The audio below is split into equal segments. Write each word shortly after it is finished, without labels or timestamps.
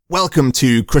Welcome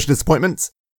to Crush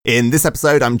Disappointment. In this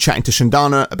episode, I'm chatting to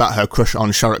Shandana about her crush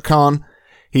on Shah Rukh Khan.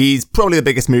 He's probably the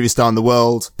biggest movie star in the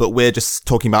world, but we're just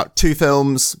talking about two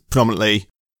films, predominantly.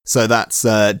 So that's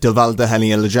Dilwale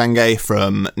Dulhaniya Le Jayenge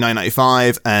from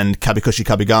 1995 and Kabhi Khushi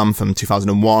Kabhie Gham from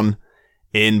 2001.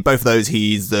 In both of those,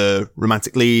 he's the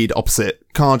romantic lead opposite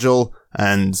Kajol,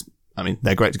 and, I mean,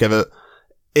 they're great together.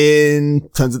 In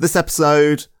terms of this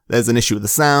episode, there's an issue with the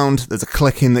sound. There's a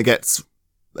clicking that gets...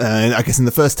 I guess in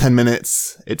the first 10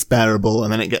 minutes, it's bearable,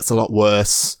 and then it gets a lot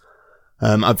worse.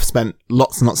 I've spent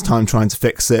lots and lots of time trying to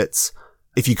fix it.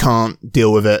 If you can't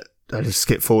deal with it, I just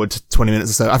skip forward to 20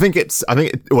 minutes or so.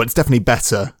 it's definitely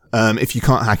better. If you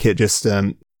can't hack it, just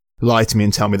lie to me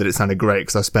and tell me that it sounded great,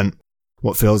 because I spent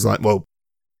what feels like, well,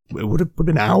 it would have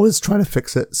been hours trying to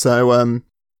fix it. So,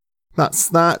 that's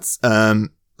that.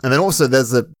 And then also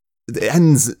it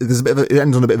ends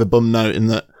on a bit of a bum note in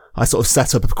that I sort of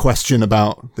set up a question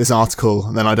about this article,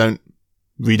 and then I don't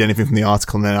read anything from the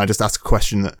article, and then I just ask a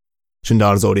question that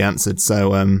Shandana's already answered,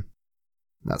 so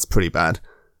that's pretty bad.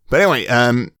 But anyway,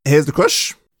 here's the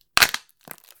crush.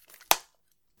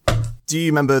 Do you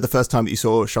remember the first time that you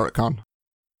saw Shah Rukh Khan?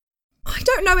 I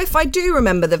don't know if I do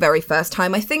remember the very first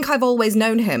time. I think I've always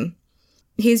known him.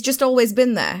 He's just always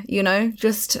been there, you know?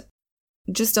 Just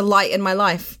a light in my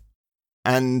life.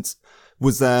 And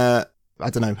was there... I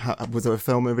don't know, was there a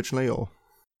film originally, or?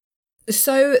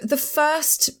 So the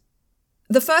first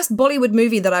Bollywood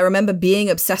movie that I remember being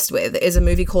obsessed with is a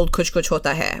movie called Kuch Kuch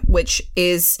Hota Hai, which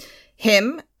is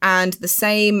him and the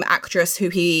same actress who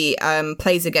he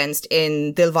plays against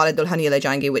in Dilwale Dulhaniya Le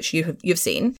Jayenge, which you've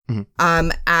seen.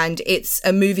 Mm-hmm. And it's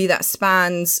a movie that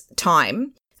spans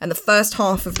time. And the first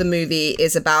half of the movie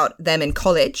is about them in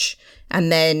college,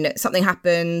 and then something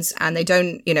happens and they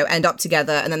don't, end up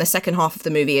together. And then the second half of the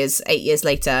movie is 8 years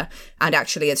later, and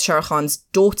actually it's Shah Rukh Khan's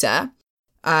daughter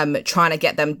trying to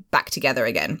get them back together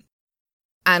again.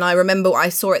 And I remember I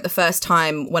saw it the first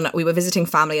time when we were visiting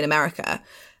family in America,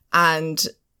 and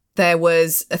there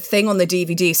was a thing on the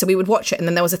DVD. So we would watch it, and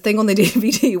then there was a thing on the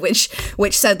DVD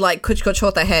which said like Kuch Kuch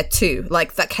Hota Hai 2,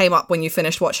 like that came up when you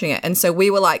finished watching it. And so we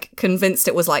were like convinced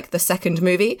it was like the second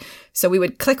movie. So we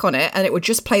would click on it and it would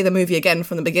just play the movie again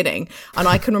from the beginning. And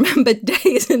I can remember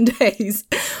days and days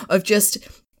of just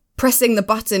pressing the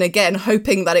button again,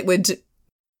 hoping that it would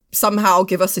somehow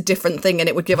give us a different thing and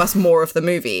it would give us more of the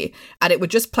movie. And it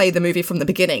would just play the movie from the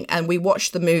beginning. And we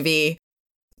watched the movie.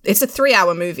 It's a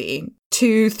 3-hour movie,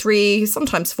 2, 3,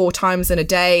 sometimes 4 times in a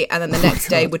day, and then the next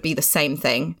day would be the same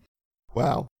thing.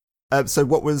 Wow. So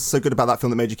what was so good about that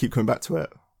film that made you keep coming back to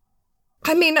it?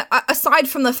 I mean, aside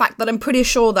from the fact that I'm pretty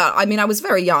sure that, I was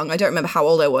very young, I don't remember how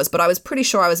old I was, but I was pretty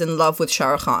sure I was in love with Shah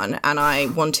Rukh Khan, and I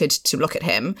wanted to look at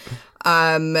him.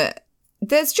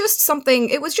 There's just something,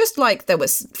 it was just like there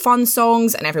was fun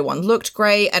songs, and everyone looked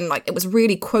great, and like it was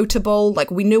really quotable,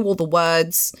 like we knew all the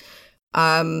words.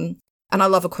 And I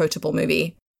love a quotable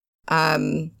movie.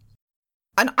 And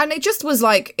it just was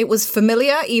like, it was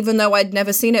familiar, even though I'd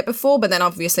never seen it before, but then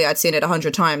obviously I'd seen it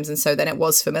 100 times, and so then it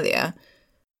was familiar.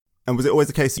 And was it always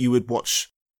the case that you would watch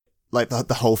like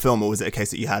the whole film, or was it a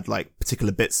case that you had like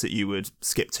particular bits that you would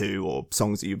skip to, or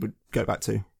songs that you would go back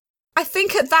to? I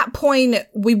think at that point,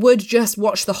 we would just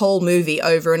watch the whole movie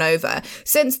over and over.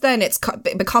 Since then, it's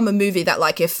become a movie that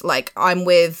like, if like I'm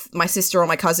with my sister or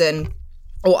my cousin,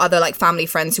 or other like family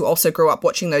friends who also grew up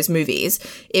watching those movies,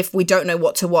 if we don't know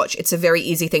what to watch, it's a very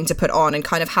easy thing to put on and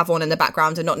kind of have on in the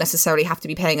background and not necessarily have to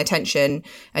be paying attention,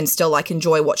 and still like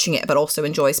enjoy watching it, but also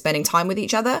enjoy spending time with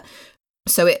each other.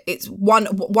 So it's one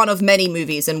of many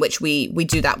movies in which we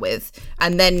do that with.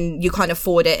 And then you kind of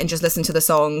forward it and just listen to the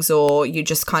songs, or you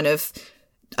just kind of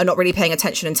are not really paying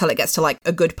attention until it gets to like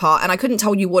a good part. And I couldn't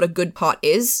tell you what a good part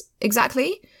is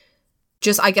exactly.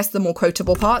 Just, I guess, the more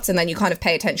quotable parts, and then you kind of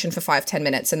pay attention for 5-10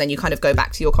 minutes, and then you kind of go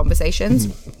back to your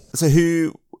conversations. So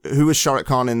who was Shah Rukh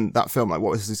Khan in that film? Like, what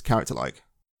was his character like?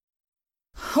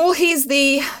 Well, he's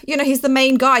the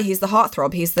main guy. He's the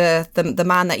heartthrob. He's the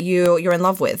man that you're in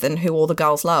love with and who all the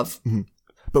girls love. Mm-hmm.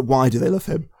 But why do they love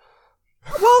him?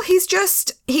 Well,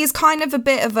 he's kind of a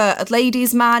bit of a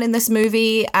ladies' man in this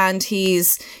movie, and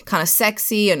he's kind of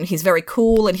sexy, and he's very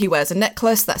cool, and he wears a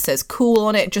necklace that says cool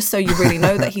on it, just so you really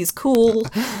know that he's cool.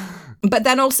 But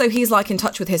then also he's like in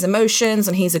touch with his emotions,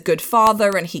 and he's a good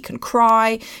father, and he can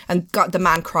cry, and God, the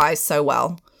man cries so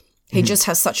well. He just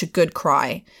has such a good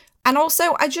cry. And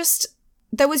also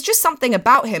there was just something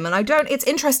about him, and it's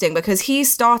interesting because he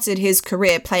started his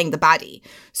career playing the baddie.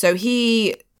 So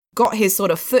he got his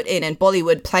sort of foot in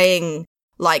Bollywood playing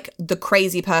like the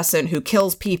crazy person who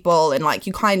kills people, and like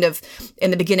you kind of, in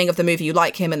the beginning of the movie, you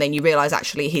like him, and then you realize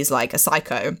actually he's like a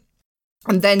psycho.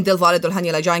 And then Dilwale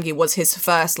Dulhania Le Jayenge was his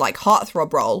first like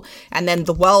heartthrob role, and then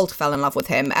the world fell in love with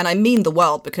him. And I mean the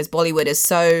world because Bollywood is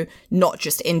so not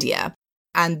just India.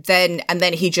 And then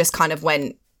he just kind of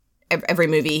went every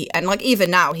movie, and like even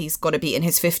now he's got to be in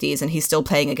his 50s and he's still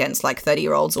playing against like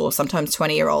 30-year-olds or sometimes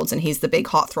 20-year-olds, and he's the big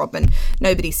heartthrob and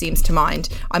nobody seems to mind.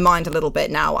 I mind a little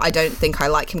bit now. I don't think I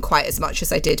like him quite as much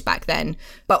as I did back then.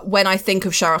 But when I think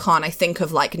of Shah Rukh Khan, I think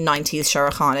of like 90s Shah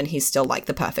Rukh Khan, and he's still like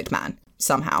the perfect man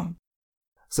somehow.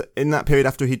 So in that period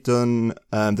after he'd done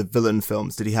the villain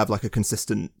films, did he have like a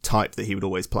consistent type that he would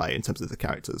always play in terms of the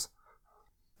characters?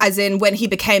 As in when he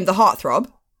became the heartthrob?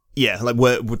 Yeah, like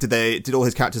did all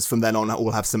his characters from then on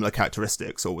all have similar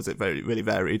characteristics, or was it really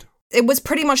varied? It was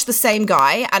pretty much the same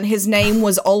guy, and his name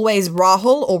was always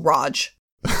Rahul or Raj.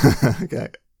 Okay.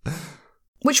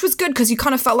 Which was good because you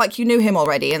kind of felt like you knew him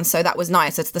already, and so that was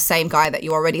nice. It's the same guy that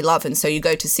you already love, and so you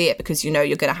go to see it because you know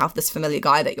you're going to have this familiar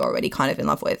guy that you're already kind of in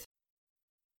love with.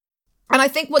 And I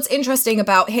think what's interesting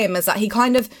about him is that he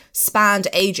kind of spanned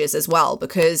ages as well,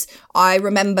 because I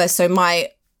remember, so my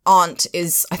aunt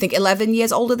is, I think, 11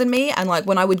 years older than me, and like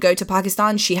when I would go to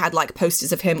Pakistan, she had like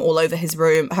posters of him all over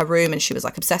her room, and she was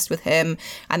like obsessed with him.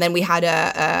 And then we had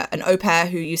an au pair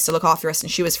who used to look after us,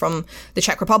 and she was from the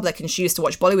Czech Republic, and she used to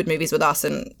watch Bollywood movies with us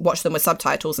and watch them with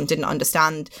subtitles and didn't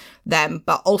understand them,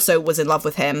 but also was in love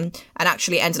with him and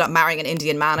actually ended up marrying an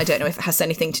Indian man. I don't know if it has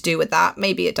anything to do with that.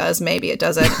 Maybe it does, maybe it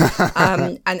doesn't.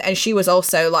 And she was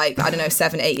also like, I don't know,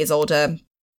 7-8 years older,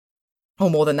 or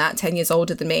more than that, 10 years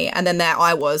older than me. And then there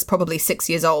I was, probably 6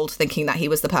 years old, thinking that he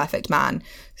was the perfect man.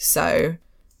 So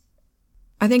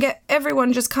I think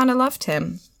everyone just kind of loved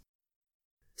him.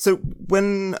 So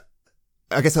when,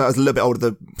 I guess I was a little bit older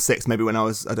than 6, maybe when I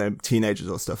was, I don't know, teenagers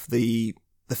or stuff, the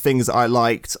things that I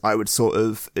liked, I would sort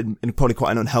of, in probably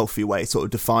quite an unhealthy way, sort of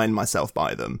define myself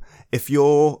by them. If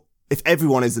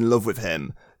everyone is in love with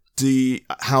him, did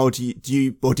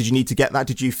you need to get that?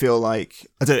 Did you feel like,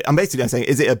 I'm saying,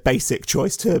 is it a basic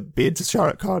choice to be into Shah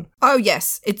Rukh Khan? Oh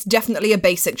yes, it's definitely a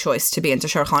basic choice to be into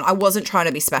Shah Rukh Khan. I wasn't trying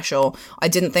to be special. I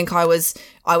didn't think I was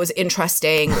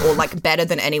interesting or like better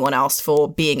than anyone else for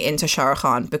being into Shah Rukh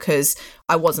Khan, because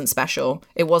I wasn't special.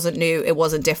 It wasn't new. It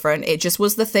wasn't different. It just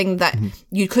was the thing that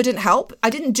you couldn't help. I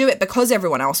didn't do it because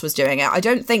everyone else was doing it. I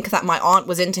don't think that my aunt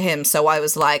was into him, so I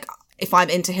was like, if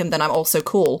I'm into him, then I'm also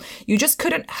cool. You just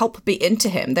couldn't help be into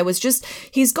him. There was just,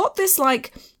 he's got this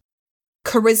like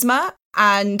charisma,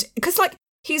 and because like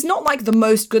he's not like the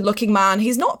most good looking man.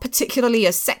 He's not particularly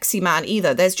a sexy man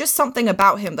either. There's just something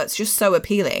about him that's just so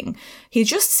appealing. He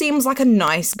just seems like a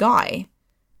nice guy.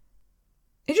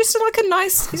 He's just like a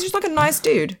nice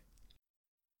dude.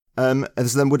 And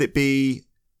so then would it be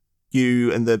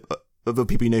you and the other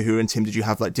people you know who are into him, did you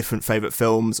have like different favourite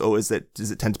films, or does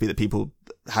it tend to be that people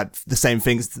had the same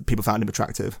things that people found him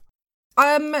attractive?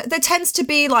 There tends to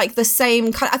be like the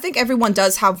same kind. I think everyone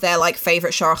does have their like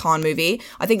favourite Shah Rukh Khan movie.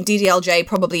 I think DDLJ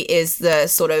probably is the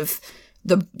sort of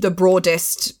the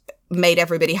broadest, made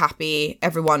everybody happy.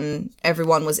 Everyone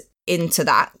was into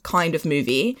that kind of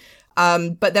movie.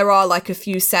 But there are like a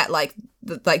few set like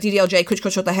DDLJ, Kuch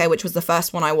Kuch Hota Hai, which was the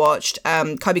first one I watched.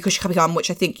 Kabhi Khushi Kabhie Gham,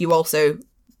 which I think you also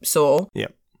saw. Yeah.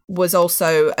 Was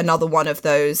also another one of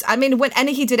those. I mean, when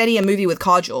he did a movie with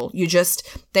Kajol,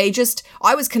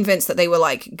 I was convinced that they were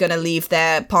like gonna leave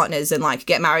their partners and like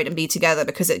get married and be together,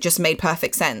 because it just made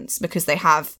perfect sense, because they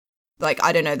have like,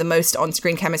 I don't know, the most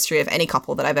on-screen chemistry of any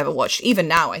couple that I've ever watched. Even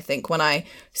now, I think when I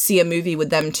see a movie with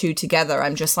them two together,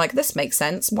 I'm just like, this makes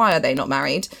sense. Why are they not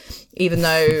married? Even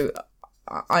though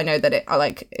I know that it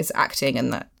is acting,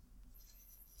 and that,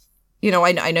 you know,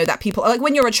 I know that people, like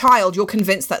when you're a child, you're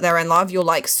convinced that they're in love. You're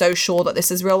like so sure that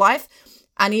this is real life.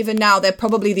 And even now, they're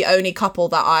probably the only couple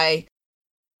that I,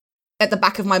 at the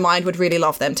back of my mind, would really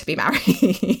love them to be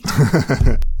married.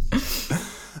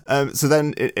 So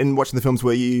then in watching the films,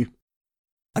 were you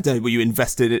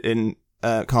invested in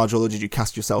Kajol, or did you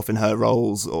cast yourself in her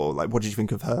roles, or like, what did you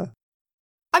think of her?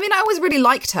 I mean, I always really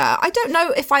liked her. I don't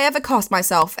know if I ever cast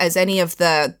myself as any of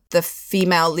the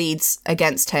female leads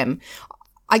against him.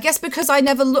 I guess because I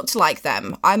never looked like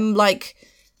them. I'm like,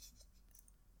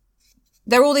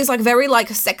 they're all these like very like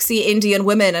sexy Indian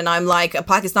women, and I'm like a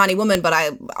Pakistani woman, but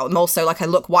I'm also like, I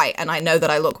look white, and I know that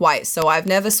I look white. So I've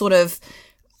never sort of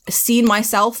seen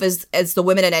myself as the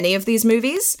women in any of these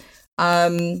movies.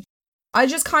 I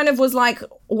just kind of was like,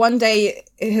 one day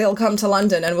he'll come to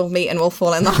London and we'll meet and we'll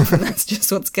fall in love, and that's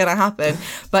just what's gonna happen.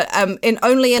 But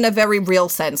only in a very real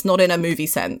sense, not in a movie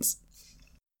sense.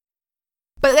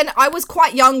 But then I was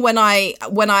quite young when I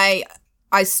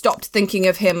stopped thinking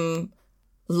of him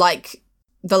like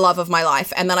the love of my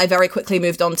life, and then I very quickly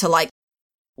moved on to like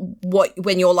what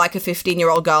when you're like a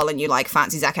 15-year-old girl and you like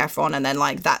fancy Zac Efron, and then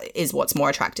like that is what's more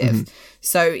attractive.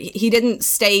 So he didn't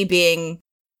stay being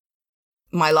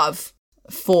my love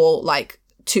for like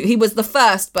he was the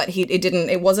first, but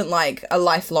it wasn't like a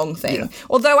lifelong thing. Yeah.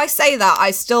 Although I say that, I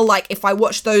still like, if I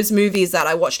watch those movies that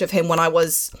I watched of him when I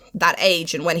was that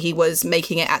age and when he was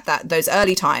making it at those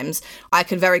early times, I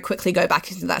could very quickly go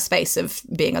back into that space of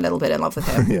being a little bit in love with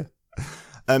him. Yeah.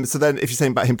 So then if you're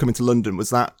saying about him coming to London,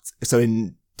 was that, so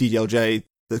in DDLJ,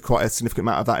 there's quite a significant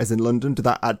amount of that is in London. Did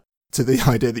that add to the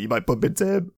idea that you might bump into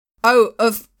him? Oh,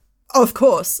 of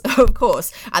course.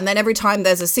 And then every time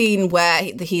there's a scene where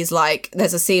he's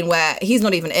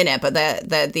not even in it, but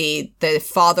the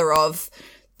father of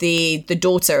the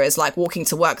daughter is like walking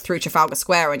to work through Trafalgar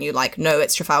Square, and you like know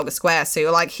it's Trafalgar Square, so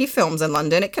you're like, he films in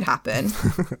London, it could happen.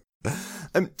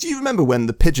 Do you remember when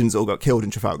the pigeons all got killed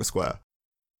in Trafalgar Square?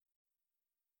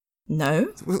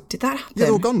 No. Did that happen? Yeah,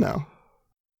 they're all gone now.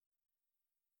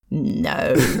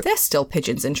 No, there's still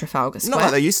pigeons in Trafalgar Square. Not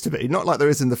like there used to be, not like there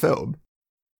is in the film.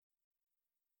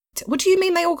 What do you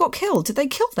mean they all got killed? Did they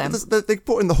kill them? They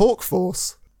brought in the Hawk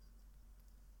Force.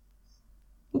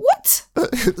 What?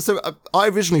 So I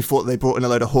originally thought they brought in a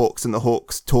load of hawks and the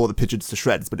hawks tore the pigeons to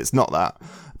shreds, but it's not that.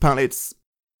 Apparently it's...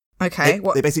 Okay.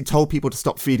 They basically told people to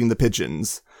stop feeding the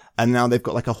pigeons, and now they've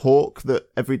got like a hawk that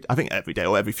every day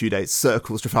or every few days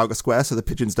circles Trafalgar Square so the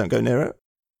pigeons don't go near it.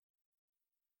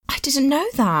 I didn't know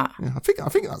that. Yeah, I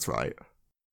think that's right.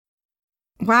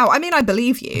 Wow, I mean, I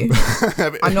believe you.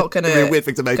 I'm not going to... weird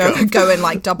thing to make go and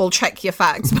like double check your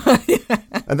facts. But yeah.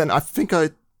 And then I was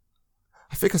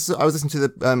listening to the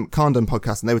Khandun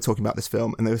podcast, and they were talking about this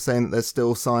film, and they were saying that there's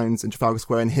still signs in Trafalgar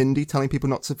Square in Hindi telling people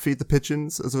not to feed the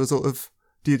pigeons as a result of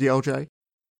DDLJ.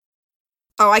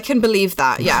 Oh, I can believe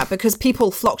that, yeah, because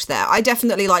people flocked there. I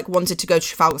definitely like wanted to go to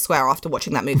Trafalgar Square after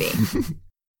watching that movie.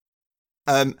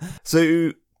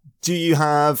 So do you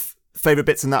have favourite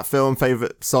bits in that film,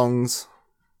 favourite songs?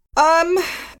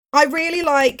 I really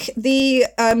like the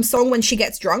song when she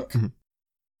gets drunk. Mm-hmm.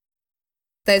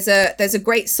 There's a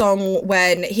great song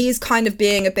when he's kind of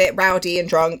being a bit rowdy and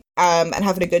drunk and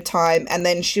having a good time, and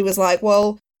then she was like,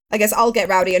 well, I guess I'll get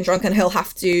rowdy and drunk and he'll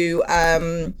have to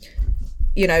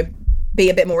be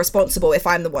a bit more responsible if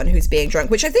I'm the one who's being drunk,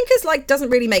 which I think is like doesn't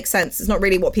really make sense. It's not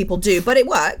really what people do, but it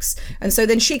works. And so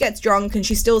then she gets drunk and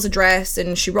she steals a dress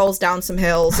and she rolls down some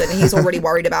hills and he's already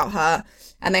worried about her.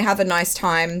 And they have a nice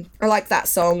time. I like that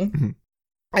song. Mm-hmm.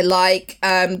 I like,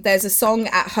 there's a song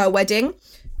at her wedding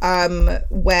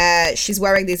where she's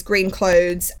wearing these green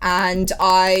clothes. And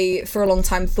I, for a long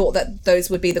time, thought that those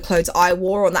would be the clothes I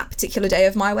wore on that particular day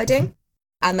of my wedding. Mm-hmm.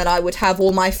 And that I would have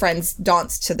all my friends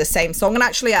dance to the same song. And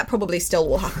actually, that probably still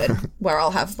will happen, where I'll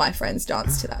have my friends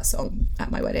dance to that song at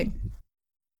my wedding.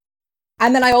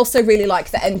 And then I also really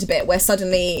like the end bit where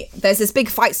suddenly there's this big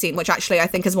fight scene, which actually I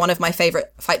think is one of my favourite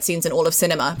fight scenes in all of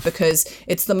cinema, because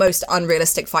it's the most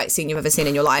unrealistic fight scene you've ever seen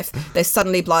in your life. There's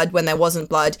suddenly blood when there wasn't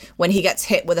blood. When he gets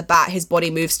hit with a bat, his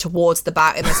body moves towards the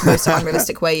bat in this most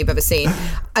unrealistic way you've ever seen.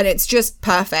 And it's just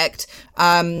perfect.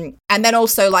 And then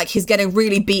also like he's getting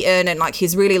really beaten and like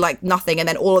he's really like nothing. And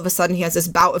then all of a sudden he has this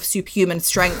bout of superhuman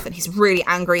strength and he's really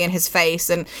angry in his face.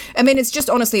 And I mean, it's just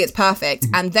honestly, it's perfect.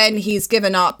 And then he's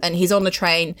given up and he's on the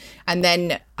train, and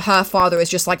then her father is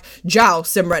just like, Jao,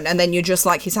 Simran, and then you're just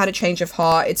like, he's had a change of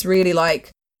heart. It's really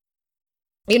like,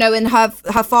 and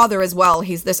her father as well,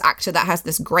 he's this actor that has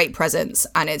this great presence,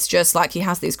 and it's just like he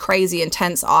has these crazy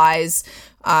intense eyes,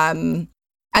 and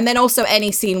then also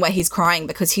any scene where he's crying,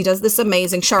 because he does this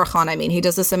amazing Shah Rukh Khan, he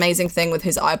does this amazing thing with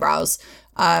his eyebrows,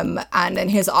 and then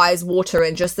his eyes water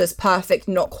in just this perfect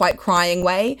not quite crying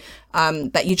way,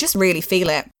 that you just really feel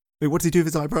it. Wait, what does he do with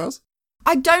his eyebrows?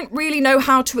 I don't really know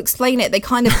how to explain it. They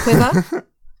kind of quiver.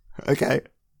 Okay.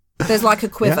 There's like a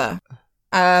quiver.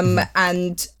 Yeah.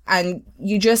 And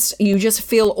you just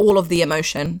feel all of the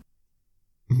emotion.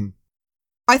 Mm-hmm.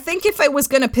 I think if I was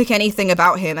going to pick anything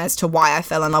about him as to why I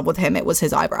fell in love with him, it was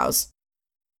his eyebrows.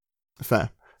 Fair.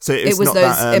 So it was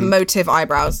those emotive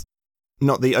eyebrows.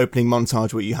 Not the opening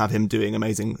montage where you have him doing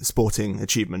amazing sporting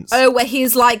achievements. Oh, where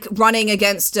he's like running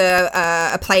against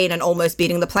a plane and almost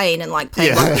beating the plane and like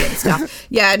playing rugby and stuff.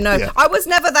 Yeah, no, yeah. I was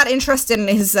never that interested in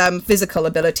his physical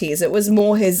abilities. It was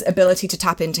more his ability to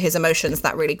tap into his emotions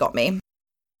that really got me.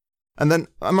 And then,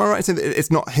 am I right in saying that it's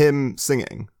not him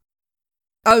singing?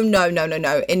 Oh, no.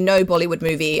 In no Bollywood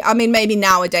movie. I mean, maybe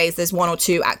nowadays there's one or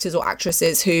two actors or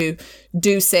actresses who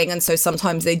do sing, and so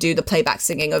sometimes they do the playback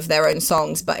singing of their own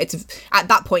songs, but it's at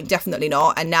that point definitely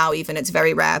not, and now even it's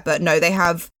very rare. But no, they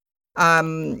have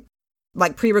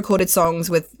like pre-recorded songs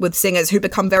with singers who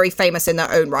become very famous in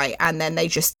their own right, and then they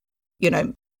just,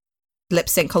 lip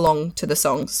sync along to the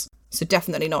songs. So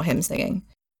definitely not him singing.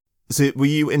 So were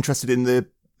you interested in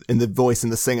the voice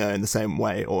and the singer in the same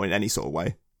way, or in any sort of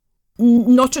way?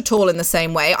 Not at all in the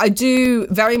same way. I do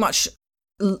very much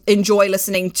enjoy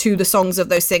listening to the songs of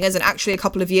those singers, and actually a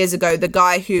couple of years ago the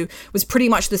guy who was pretty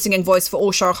much the singing voice for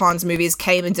all Shah Rukh Khan's movies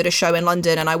came and did a show in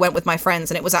London, and I went with my friends,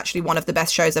 and it was actually one of the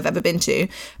best shows I've ever been to,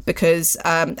 because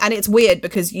and it's weird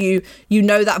because you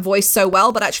know that voice so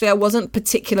well, but actually I wasn't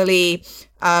particularly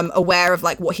aware of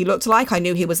like what he looked like. I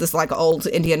knew he was this like old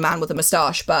Indian man with a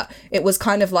moustache, but it was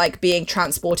kind of like being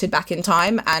transported back in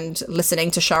time and listening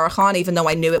to Shah Rukh Khan, even though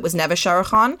I knew it was never Shah Rukh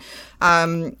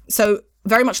Khan. So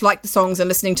very much like the songs and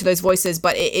listening to those voices,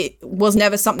 but it was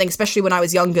never something, especially when I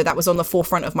was younger, that was on the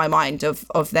forefront of my mind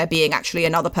of there being actually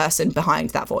another person behind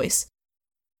that voice.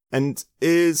 And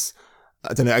I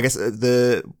don't know, I guess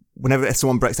whenever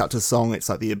someone breaks out to a song, it's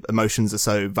like the emotions are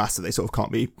so vast that they sort of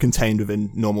can't be contained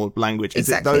within normal language.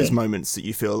 Exactly. Is it those moments that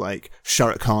you feel like Shah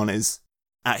Rukh Khan is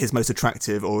at his most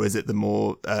attractive, or is it the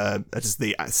more just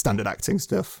the standard acting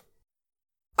stuff?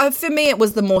 For me, it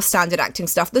was the more standard acting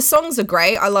stuff. The songs are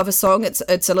great. I love a song.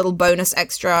 It's a little bonus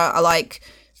extra. I like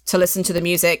to listen to the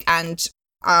music, and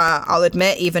I'll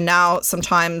admit, even now,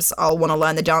 sometimes I'll want to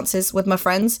learn the dances with my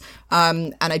friends,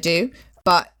 and I do.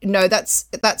 But no, that's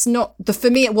not for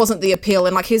me. It wasn't the appeal,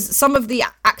 and like some of the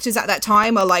actors at that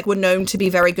time were known to be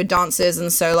very good dancers,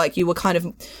 and so like you were kind of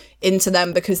into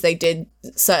them because they did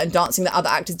certain dancing that other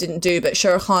actors didn't do. But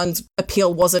Shah Rukh Khan's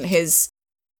appeal wasn't his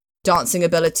dancing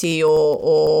ability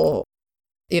or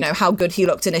you know how good he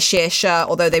looked in a sheer shirt,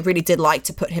 although they really did like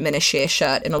to put him in a sheer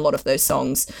shirt in a lot of those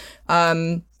songs.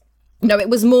 No, it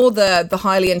was more the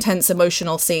highly intense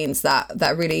emotional scenes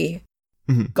that really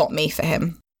got me for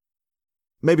him.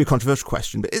 Maybe a controversial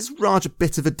question, but is Raj a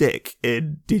bit of a dick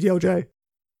in DDLJ?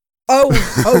 Oh,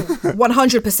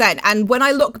 100%. And when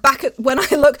I look back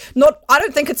I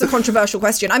don't think it's a controversial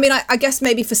question. I mean, I guess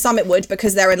maybe for some it would,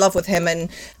 because they're in love with him and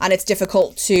it's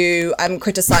difficult to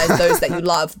criticize those that you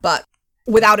love. But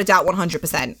without a doubt,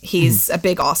 100%, he's a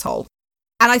big asshole.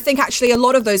 And I think actually a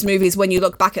lot of those movies, when you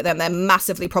look back at them, they're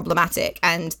massively problematic.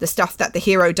 And the stuff that the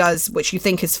hero does, which you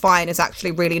think is fine, is actually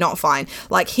really not fine.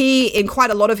 Like he, in quite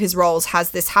a lot of his roles,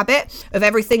 has this habit of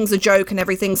everything's a joke and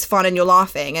everything's fun and you're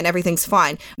laughing and everything's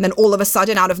fine. And then all of a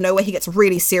sudden, out of nowhere, he gets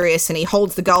really serious and he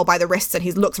holds the girl by the wrists and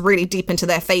he looks really deep into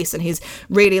their face and he's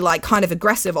really like kind of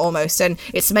aggressive almost. And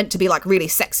it's meant to be like really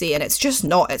sexy and it's just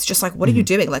not. It's just like, what are you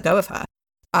doing? Let go of her.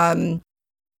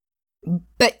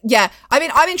 But yeah, I mean,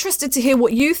 I'm interested to hear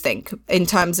what you think in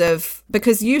terms of,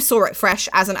 because you saw it fresh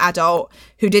as an adult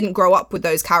who didn't grow up with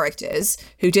those characters,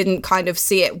 who didn't kind of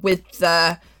see it with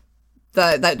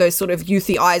those sort of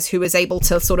youthy eyes, who was able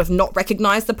to sort of not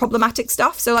recognize the problematic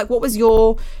stuff. So like, what was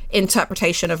your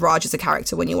interpretation of Raj as a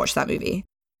character when you watched that movie?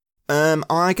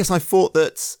 I guess I thought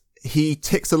that he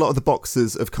ticks a lot of the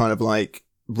boxes of kind of like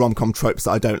rom-com tropes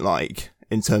that I don't like,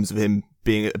 in terms of him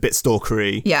being a bit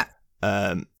stalkery. Yeah.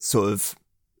 Sort of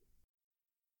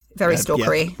very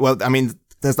stalkery. Yeah. Well, I mean,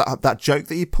 there's that joke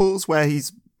that he pulls where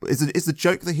is the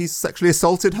joke that he's sexually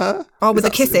assaulted her? Oh, with the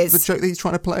kisses. The joke that he's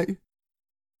trying to play.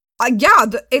 Yeah,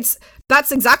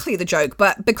 that's exactly the joke,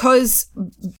 but because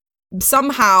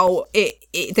somehow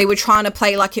they were trying to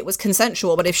play like it was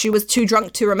consensual, but if she was too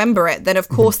drunk to remember it, then of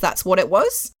course that's what it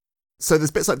was. So there's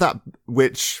bits like that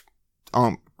which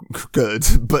aren't good,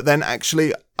 but then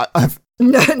actually I've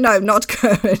No, not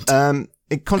good.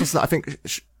 In contrast to that, I think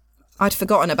I'd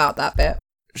forgotten about that bit.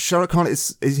 Shah Rukh Khan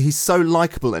he's so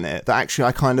likable in it that actually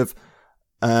I kind of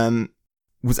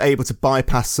was able to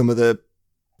bypass some of the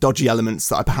dodgy elements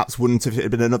that I perhaps wouldn't if it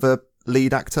had been another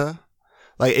lead actor.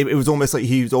 Like it was almost like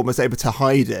he was almost able to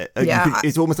hide it. Yeah,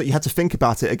 it's almost like you had to think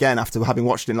about it again after having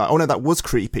watched it. Like, oh no, that was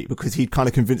creepy, because he'd kind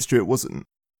of convinced you it wasn't.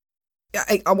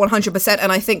 100%,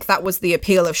 and I think that was the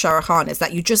appeal of Shah Rukh Khan, is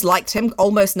that you just liked him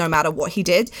almost no matter what he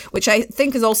did, which I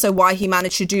think is also why he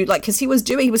managed to do, like, because he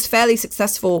was fairly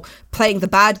successful playing the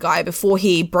bad guy before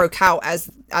he broke out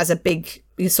as a big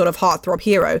sort of heartthrob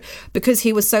hero, because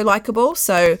he was so likable.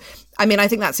 So I mean, I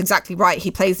think that's exactly right.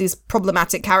 He plays these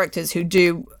problematic characters who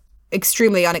do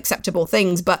extremely unacceptable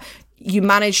things, but you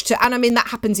manage to, and I mean, that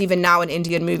happens even now in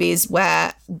Indian movies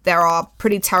where there are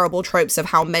pretty terrible tropes of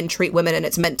how men treat women and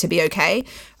it's meant to be okay.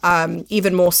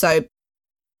 Even more so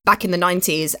back in the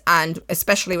 90s, and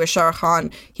especially with Shah Rukh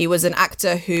Khan, he was an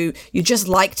actor who you just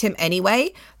liked him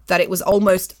anyway, that it was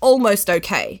almost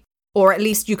okay. Or at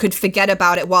least you could forget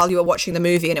about it while you were watching the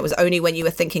movie, and it was only when you were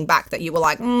thinking back that you were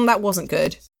like, that wasn't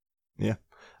good. Yeah.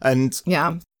 And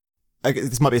yeah.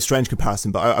 This might be a strange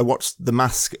comparison, but I watched The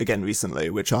Mask again recently,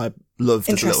 which I loved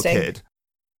as a little kid.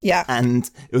 Yeah. And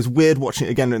it was weird watching it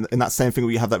again in that same thing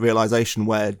where you have that realization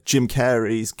where Jim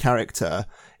Carrey's character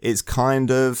is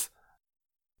kind of,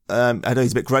 I know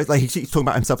he's a bit gross. Like, he keeps talking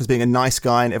about himself as being a nice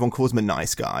guy and everyone calls him a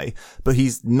nice guy, but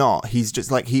he's not. He's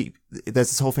just like, there's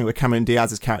this whole thing where Cameron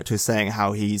Diaz's character is saying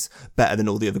how he's better than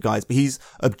all the other guys, but he's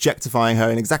objectifying her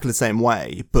in exactly the same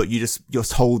way, but you're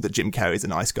told that Jim Carrey's a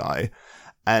nice guy.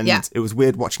 And it was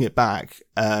weird watching it back.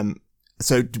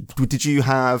 So did you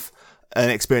have an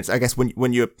experience, I guess,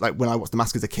 when you're like, when I watched The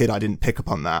Mask as a kid, I didn't pick up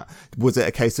on that. Was it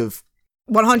a case of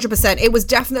 100%. It was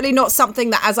definitely not something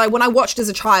that when I watched as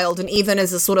a child and even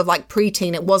as a sort of like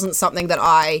preteen, it wasn't something that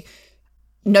I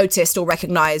noticed or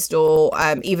recognized or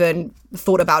even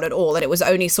thought about at all. And it was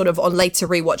only sort of on later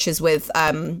rewatches with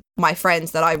my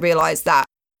friends that I realized that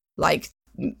like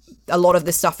a lot of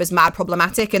this stuff is mad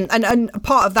problematic. And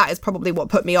part of that is probably what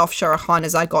put me off Shah Rukh Khan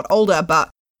as I got older. But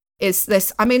is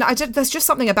this, I mean, there's just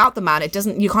something about the man. It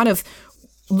doesn't, you kind of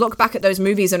look back at those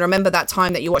movies and remember that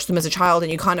time that you watched them as a child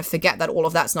and you kind of forget that all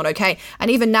of that's not okay.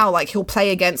 And even now, like, he'll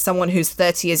play against someone who's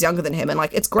 30 years younger than him and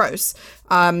like, it's gross.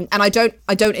 And I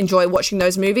don't enjoy watching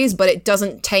those movies, but it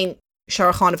doesn't taint Shah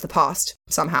Rukh Khan of the past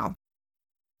somehow.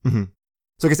 Mm-hmm.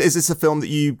 So I guess, is this a film that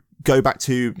you go back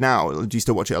to now? Or do you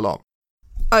still watch it a lot?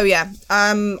 Oh yeah.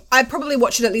 I probably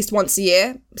watch it at least once a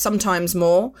year, sometimes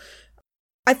more.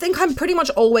 I think I'm pretty much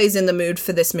always in the mood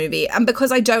for this movie. And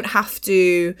because I don't have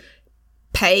to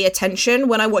pay attention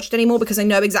when I watch it anymore because I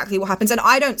know exactly what happens. And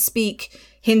I don't speak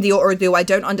Hindi or Urdu. I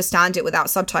don't understand it without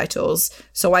subtitles.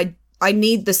 So I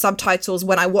need the subtitles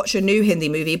when I watch a new Hindi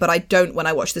movie, but I don't when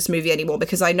I watch this movie anymore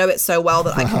because I know it so well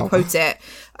that I can quote it.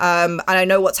 And I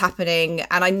know what's happening.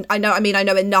 And I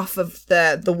know enough of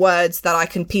the words that I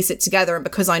can piece it together. And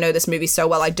because I know this movie so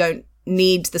well, I don't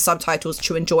need the subtitles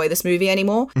to enjoy this movie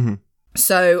anymore. Mm-hmm.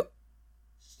 So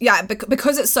yeah,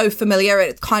 because it's so familiar,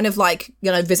 it's kind of like,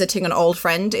 you know, visiting an old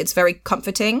friend. It's very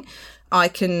comforting. I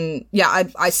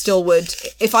still would,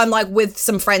 if I'm like with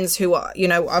some friends who are, you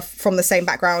know, are from the same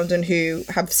background and who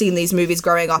have seen these movies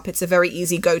growing up, it's a very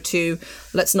easy go-to.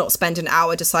 Let's not spend an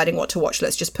hour deciding what to watch.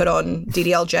 Let's just put on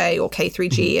DDLJ or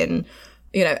K3G and,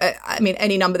 you know, I mean,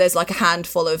 any number. There's like a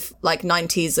handful of like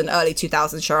 90s and early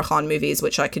 2000s Shah Rukh Khan movies,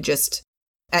 which I could just,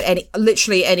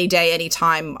 literally any day, any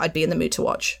time, I'd be in the mood to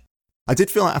watch. I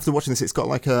did feel like after watching this, it's got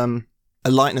like a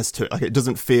lightness to it. Like, it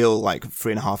doesn't feel like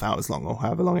 3.5 hours long or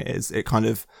however long it is. It kind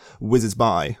of whizzes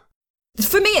by.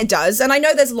 For me, it does. And I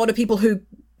know there's a lot of people who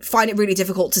find it really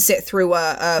difficult to sit through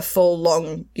a full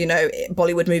long, you know,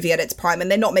 Bollywood movie at its prime, and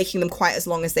they're not making them quite as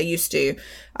long as they used to.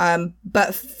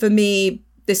 But for me,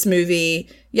 this movie,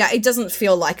 yeah, it doesn't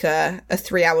feel like a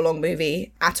 3-hour long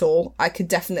movie at all. I could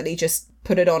definitely just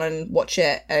put it on and watch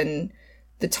it and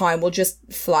the time will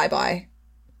just fly by.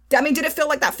 I mean, did it feel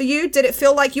like that for you? Did it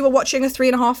feel like you were watching a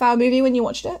 3.5 hour movie when you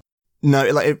watched it? No,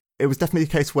 it was definitely a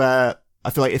case where I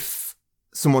feel like if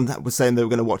someone was saying they were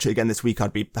going to watch it again this week,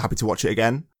 I'd be happy to watch it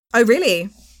again. Oh, really?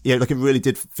 Yeah, like it really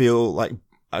did feel like,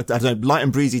 I don't know, light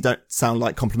and breezy don't sound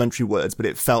like complimentary words, but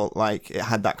it felt like it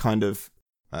had that kind of,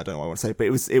 I don't know what I want to say, but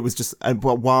it was just,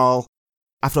 while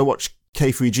after I watched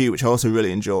K3G, which I also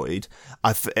really enjoyed,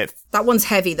 that one's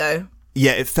heavy though.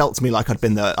 Yeah, it felt to me like I'd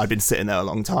been sitting there a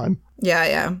long time.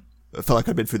 Yeah. It felt like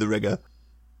I'd been through the rigor.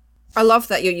 I love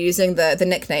that you're using the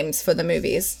nicknames for the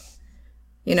movies.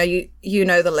 You know, you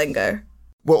know the lingo.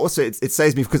 Well, also, it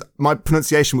saves me because my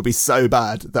pronunciation would be so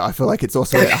bad that I feel like it's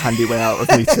also a handy way out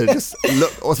of me to just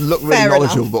look really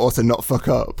knowledgeable, but also not fuck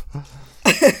up.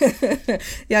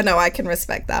 Yeah, no, I can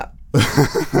respect that.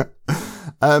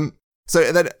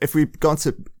 So then if we go on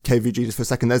to KVG just for a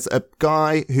second, there's a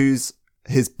guy who's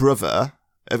his brother,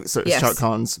 Shah Rukh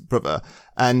Khan's brother,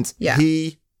 and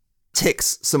he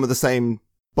ticks some of the same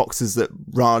boxes that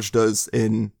Raj does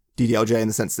in DDLJ in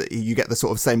the sense that you get the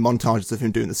sort of same montages of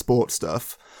him doing the sport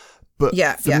stuff. But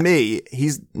for me,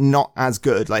 he's not as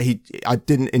good. Like I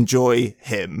didn't enjoy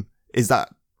him.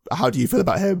 How do you feel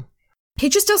about him? He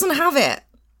just doesn't have it.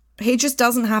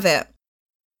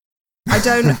 I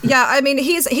don't, I mean,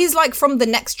 he's like from the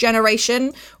next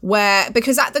generation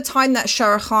because at the time that Shah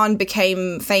Rukh Khan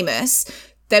became famous,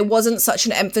 there wasn't such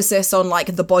an emphasis on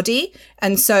like the body.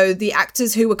 And so the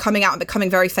actors who were coming out and becoming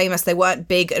very famous, they weren't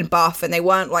big and buff and they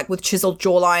weren't like with chiseled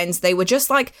jawlines. They were just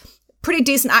like pretty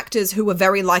decent actors who were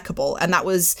very likable. And that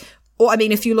was, I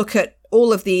mean, if you look at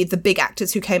all of the big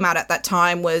actors who came out at that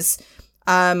time was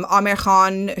Aamir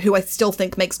Khan, who I still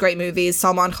think makes great movies,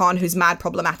 Salman Khan, who's mad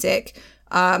problematic.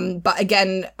 But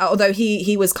again, although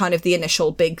he was kind of the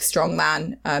initial big, strong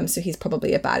man, so he's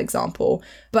probably a bad example.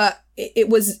 But it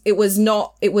was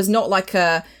not like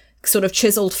a sort of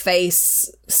chiseled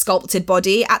face, sculpted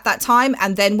body at that time.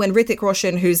 And then when Hrithik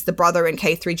Roshan, who's the brother in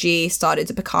K3G, started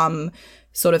to become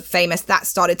sort of famous, that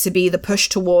started to be the push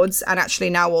towards. And actually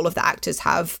now all of the actors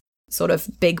have sort of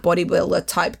big bodybuilder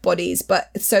type bodies.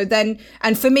 But so then,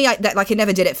 and for me, it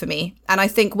never did it for me. And I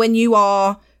think when you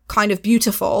are kind of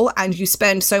beautiful and you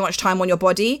spend so much time on your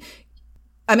body,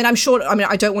 I mean, I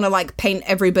don't want to like paint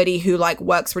everybody who like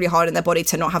works really hard in their body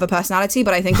to not have a personality,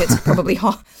 but I think it's probably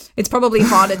it's probably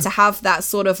harder to have that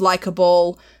sort of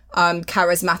likable,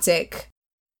 charismatic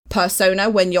persona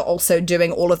when you're also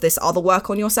doing all of this other work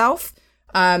on yourself.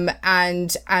 And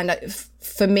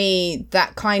for me,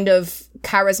 that kind of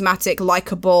charismatic,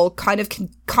 likable can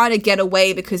kind of get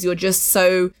away because you're just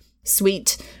so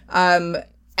sweet.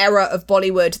 Era of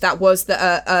Bollywood that was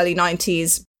the early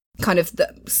 90s, kind of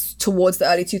towards the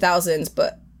early 2000s,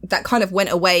 but that kind of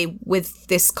went away with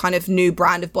this kind of new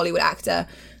brand of Bollywood actor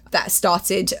that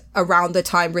started around the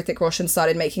time Hrithik Roshan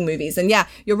started making movies. And yeah,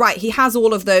 you're right. He has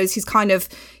all of those.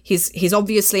 He's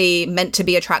obviously meant to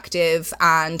be attractive,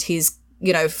 and he's,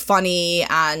 you know, funny,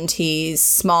 and he's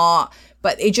smart,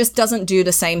 but it just doesn't do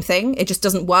the same thing. It just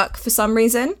doesn't work for some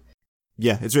reason.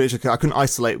 Yeah, it's really tricky. I couldn't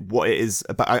isolate what it is,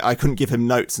 but I couldn't give him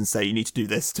notes and say, you need to do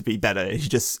this to be better. He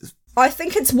just... I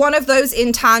think it's one of those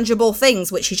intangible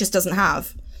things which he just doesn't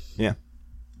have. Yeah.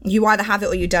 You either have it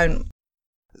or you don't.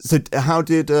 So how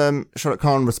did Shah Rukh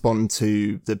Khan respond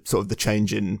to the sort of the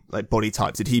change in like body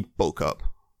types? Did he bulk up?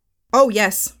 Oh,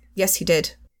 yes. Yes, he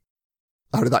did.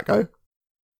 How did that go?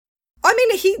 I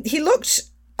mean, he looked,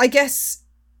 I guess...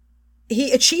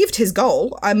 He achieved his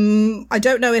goal. I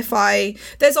don't know if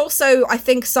there's also, I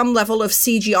think, some level of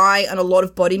CGI and a lot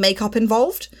of body makeup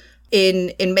involved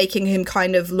in making him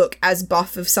kind of look as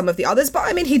buff as some of the others. But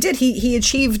I mean, he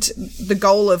achieved the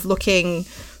goal of looking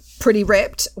pretty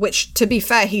ripped, which, to be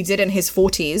fair, he did in his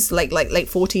 40s, like late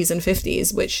 40s and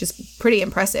 50s, which is pretty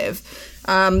impressive.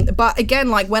 But again,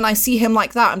 like when I see him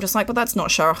like that, I'm just like, well, that's not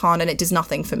Shah Rukh Khan, and it does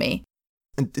nothing for me.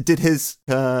 And did his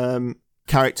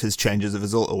characters change as a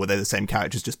result, or were they the same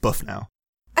characters, just buff now?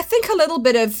 I think a little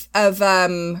bit of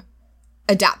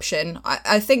adaptation.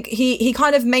 I think he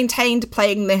kind of maintained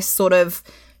playing this sort of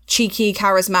cheeky,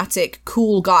 charismatic,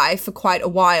 cool guy for quite a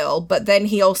while, but then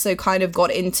he also kind of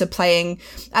got into playing,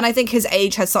 and I think his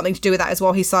age has something to do with that as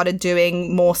well. He started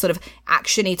doing more sort of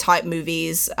action-y type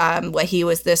movies, where he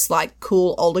was this like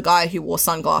cool older guy who wore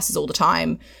sunglasses all the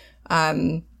time.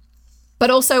 But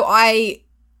also I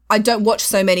don't watch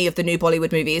so many of the new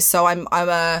Bollywood movies, so I'm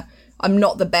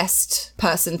not the best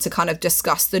person to kind of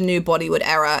discuss the new Bollywood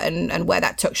era and where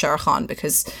that took Shah Rukh Khan,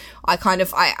 because I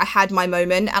had my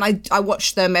moment, and I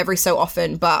watch them every so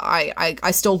often, but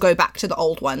I still go back to the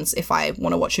old ones if I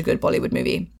want to watch a good Bollywood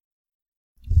movie.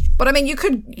 But I mean, you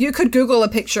could Google a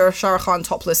picture of Shah Rukh Khan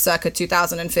topless circa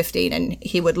 2015, and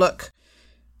he would look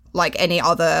like any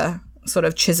other sort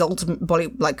of chiseled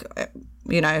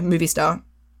movie star.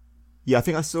 Yeah, I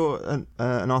think I saw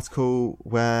an article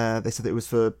where they said it was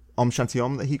for Om Shanti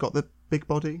Om that he got the big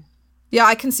body. Yeah,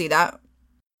 I can see that.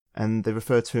 And they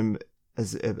referred to him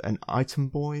as an item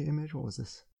boy image. What was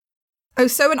this? Oh,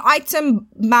 so an item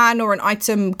man or an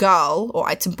item girl, or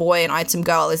item boy and item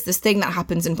girl, is this thing that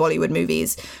happens in Bollywood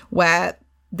movies where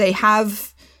they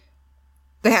have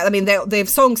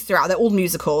songs throughout. They're all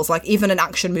musicals. Like even an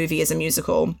action movie is a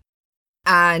musical.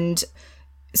 And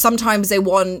sometimes they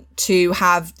want to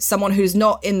have someone who's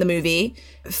not in the movie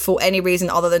for any reason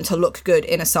other than to look good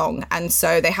in a song. And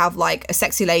so they have like a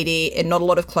sexy lady in not a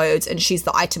lot of clothes, and she's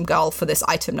the item girl for this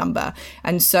item number.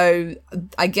 And so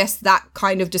I guess that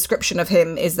kind of description of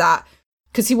him is that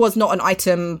because he was not an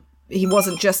item, he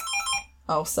wasn't just...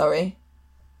 Oh, sorry.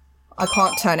 I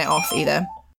can't turn it off either.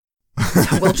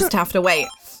 So we'll just have to wait.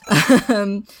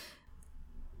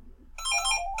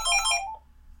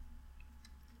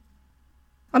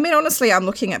 I mean, honestly, I'm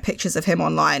looking at pictures of him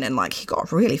online and, like, he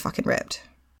got really fucking ripped.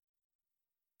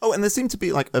 Oh, and there seemed to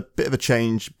be, like, a bit of a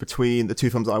change between the two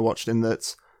films that I watched in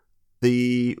that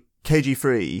the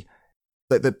KG3,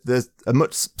 there's a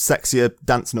much sexier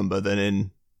dance number than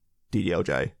in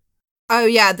DDLJ. Oh,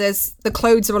 yeah, the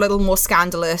clothes are a little more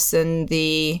scandalous, and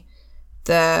the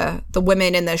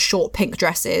women in their short pink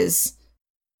dresses.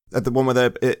 The one where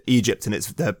they're Egypt and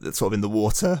they're sort of in the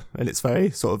water, and it's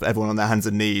very sort of everyone on their hands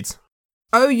and knees.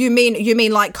 Oh, you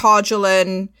mean like Kajol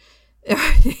and...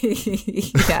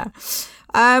 Yeah.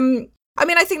 I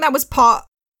mean, I think that was part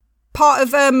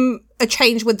of a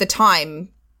change with the time.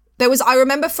 I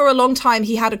remember for a long time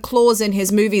he had a clause in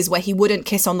his movies where he wouldn't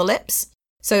kiss on the lips.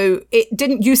 So it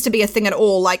didn't used to be a thing at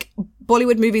all. Like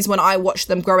Bollywood movies, when I watched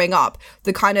them growing up,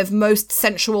 the kind of most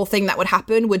sensual thing that would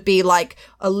happen would be like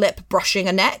a lip brushing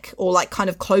a neck, or like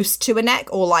kind of close to a neck,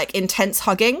 or like intense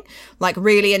hugging, like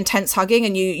really intense hugging.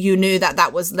 And you knew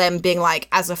that was them being like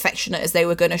as affectionate as they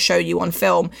were going to show you on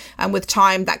film. And with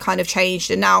time that kind of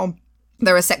changed. And now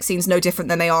there are sex scenes no different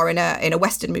than they are in a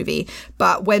Western movie.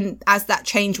 But as that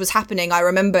change was happening, I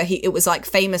remember it was like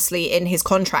famously in his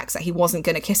contracts that he wasn't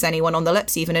going to kiss anyone on the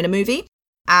lips, even in a movie.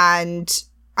 And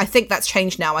I think that's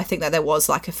changed now. I think that there was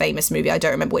like a famous movie, I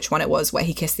don't remember which one it was, where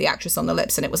he kissed the actress on the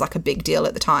lips, and it was like a big deal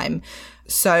at the time.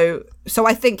 So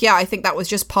I think that was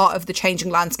just part of the changing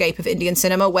landscape of Indian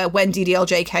cinema, where when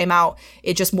DDLJ came out,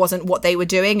 it just wasn't what they were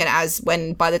doing.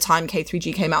 And by the time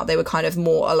K3G came out, they were kind of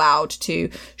more allowed to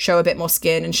show a bit more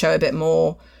skin and show a bit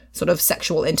more sort of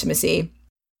sexual intimacy,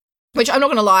 which I'm not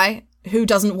going to lie, who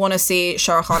doesn't want to see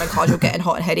Shah Rukh Khan and Kajol getting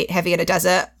hot and heavy in a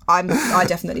desert? I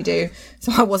definitely do.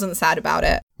 So I wasn't sad about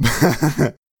it.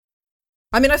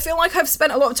 I mean, I feel like I've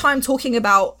spent a lot of time talking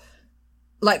about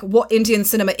like what Indian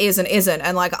cinema is and isn't.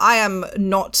 And like, I am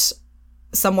not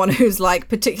someone who's like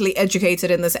particularly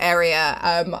educated in this area.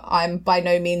 I'm by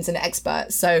no means an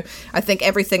expert. So I think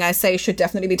everything I say should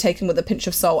definitely be taken with a pinch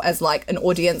of salt as like an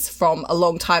audience from a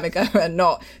long time ago and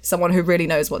not someone who really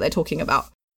knows what they're talking about.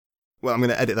 Well, I'm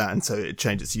going to edit that, and so it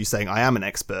changes to you saying I am an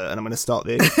expert, and I'm going to start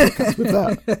the podcast with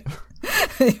that.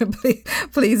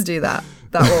 please do that.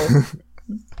 That will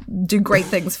do great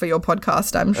things for your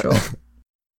podcast, I'm sure.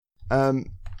 I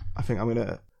think I'm going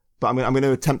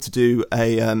to attempt to do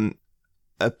a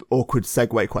awkward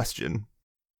segue question.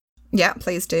 Yeah,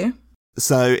 please do.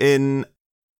 So in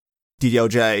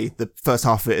DDLJ, the first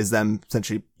half of it is them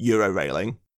essentially Euro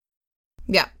railing.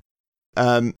 Yeah.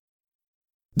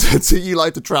 Do you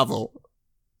like to travel?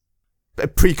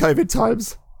 Pre-COVID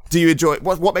times. Do you enjoy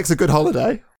what makes a good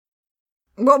holiday?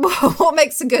 What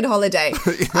makes a good holiday?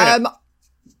 Yeah.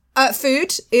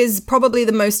 Food is probably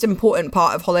the most important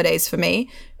part of holidays for me.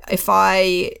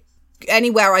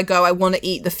 Anywhere I go, I want to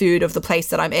eat the food of the place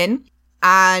that I'm in,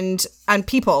 and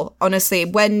people. Honestly,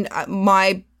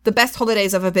 the best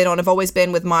holidays I've ever been on have always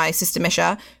been with my sister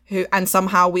Misha, and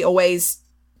somehow we always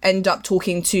end up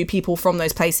talking to people from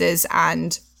those places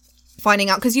and finding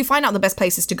out, because you find out the best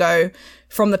places to go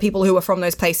from the people who are from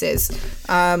those places.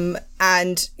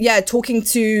 And yeah, talking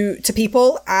to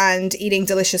people and eating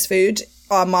delicious food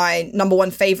are my number one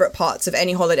favorite parts of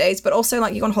any holidays. But also,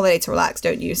 like, you go on holiday to relax,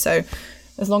 don't you? So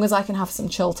as long as I can have some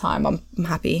chill time, I'm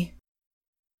happy.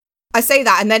 I say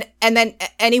that, and then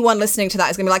anyone listening to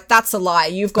that is gonna be like, that's a lie.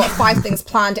 You've got 5 things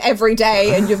planned every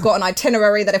day, and you've got an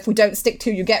itinerary that if we don't stick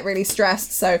to, you get really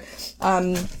stressed. So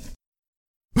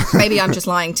maybe I'm just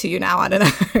lying to you now. I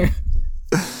don't know.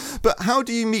 But how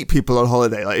do you meet people on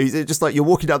holiday? Like, is it just like you're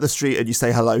walking down the street and you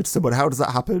say hello to someone? How does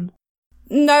that happen?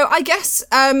 No, I guess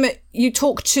you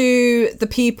talk to the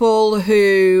people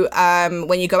who,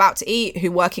 when you go out to eat, who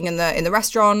are working in the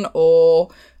restaurant, or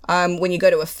when you go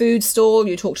to a food stall,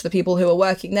 you talk to the people who are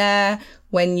working there.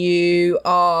 When you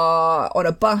are on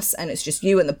a bus and it's just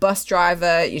you and the bus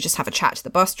driver, you just have a chat to the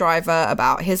bus driver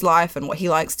about his life and what he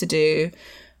likes to do.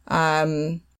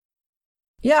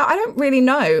 Yeah, I don't really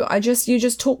know. You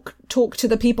just talk to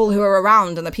the people who are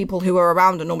around, and the people who are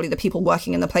around are normally the people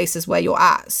working in the places where you're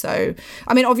at. So,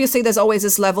 I mean, obviously there's always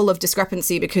this level of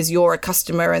discrepancy because you're a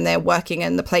customer and they're working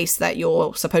in the place that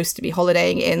you're supposed to be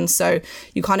holidaying in. So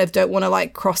you kind of don't want to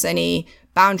like cross any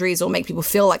boundaries or make people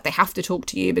feel like they have to talk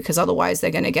to you, because otherwise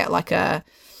they're going to get like a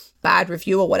bad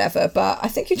review or whatever. But I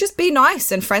think you just be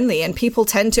nice and friendly, and people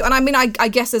tend to, and I mean, I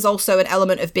guess there's also an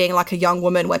element of being like a young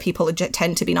woman where people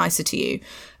tend to be nicer to you.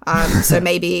 So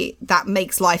maybe that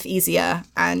makes life easier.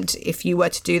 And if you were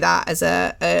to do that as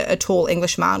a tall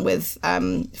English man with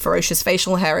ferocious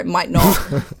facial hair, it might not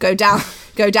go down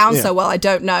yeah. So well. I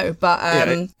don't know, but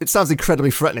it sounds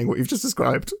incredibly threatening what you've just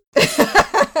described.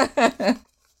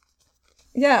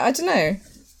 Yeah, I don't know.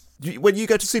 When you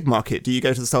go to the supermarket, do you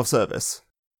go to the self-service?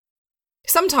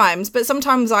 Sometimes, but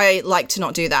sometimes I like to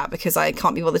not do that because I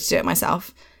can't be bothered to do it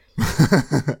myself.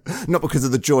 Not because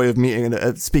of the joy of meeting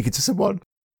and speaking to someone.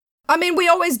 I mean, we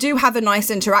always do have a nice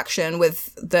interaction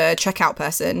with the checkout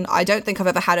person. I don't think I've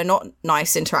ever had a not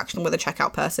nice interaction with a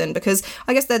checkout person, because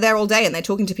I guess they're there all day and they're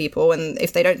talking to people. And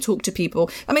if they don't talk to people,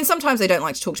 I mean, sometimes they don't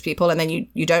like to talk to people and then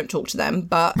you don't talk to them.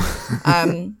 But,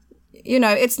 you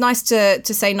know, it's nice to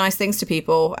say nice things to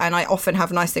people. And I often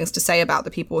have nice things to say about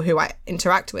the people who I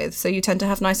interact with. So you tend to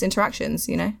have nice interactions,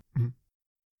 you know? Mm-hmm.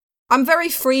 I'm very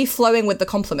free flowing with the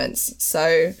compliments.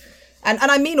 So... And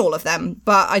I mean all of them,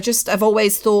 but I've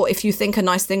always thought if you think a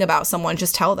nice thing about someone,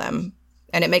 just tell them.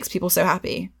 And it makes people so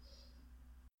happy.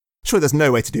 Sure, there's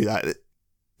no way to do that.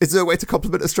 Is there a way to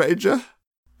compliment a stranger?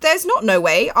 There's not no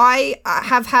way. I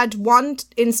have had one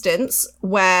instance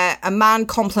where a man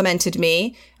complimented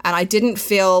me and I didn't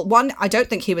feel, I don't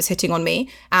think he was hitting on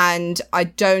me, and I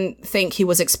don't think he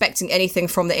was expecting anything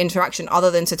from the interaction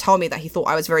other than to tell me that he thought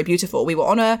I was very beautiful. We were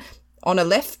on a on a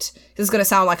lift. This is going to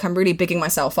sound like I'm really bigging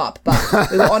myself up,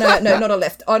 but we were on a, no, not a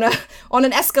lift, on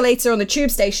an escalator on the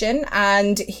tube station,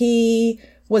 and he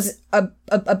was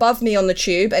above me on the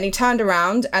tube, and he turned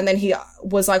around and then he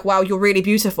was like, wow, you're really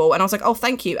beautiful. And I was like, oh,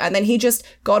 thank you. And then he just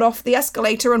got off the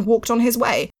escalator and walked on his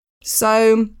way.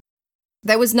 So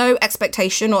there was no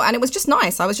expectation, and it was just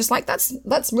nice. I was just like,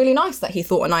 that's really nice that he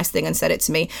thought a nice thing and said it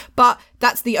to me. But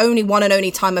that's the only one and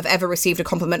only time I've ever received a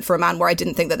compliment for a man where I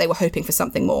didn't think that they were hoping for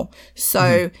something more.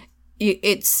 So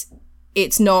it's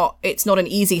not an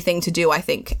easy thing to do, I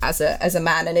think, as a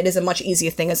man, and it is a much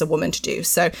easier thing as a woman to do.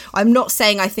 So I'm not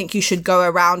saying I think you should go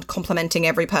around complimenting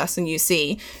every person you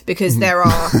see, because there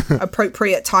are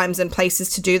appropriate times and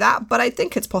places to do that, but I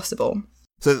think it's possible.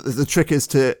 So the trick is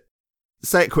to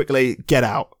say it quickly, get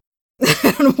out.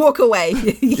 And walk away.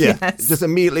 Yeah, yes. just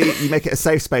immediately, you make it a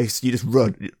safe space, you just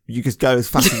run. You just go as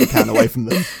fast as you can away from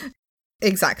them.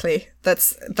 Exactly.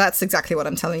 That's exactly what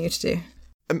I'm telling you to do.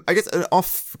 I guess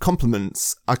off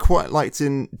compliments, I quite liked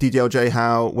in DDLJ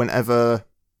how whenever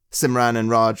Simran and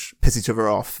Raj piss each other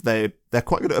off, they're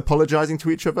quite good at apologising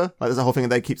to each other. Like, there's a whole thing that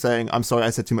they keep saying, I'm sorry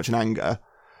I said too much in anger.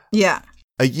 Yeah.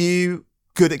 Are you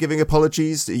good at giving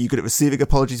apologies? Are you good at receiving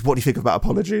apologies? What do you think about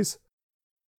apologies?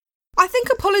 I think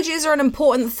apologies are an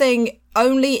important thing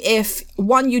only if,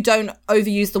 one, you don't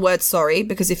overuse the word sorry,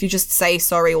 because if you just say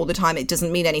sorry all the time, it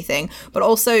doesn't mean anything. But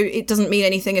also, it doesn't mean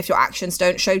anything if your actions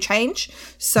don't show change.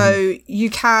 So you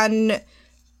can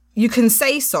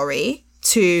say sorry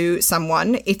to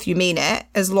someone if you mean it,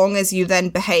 as long as you then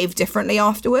behave differently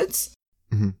afterwards.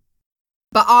 Mm-hmm.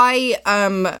 But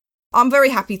I'm very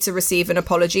happy to receive an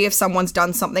apology if someone's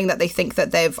done something that they think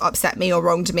that they've upset me or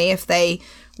wronged me. If they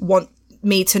want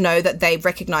me to know that they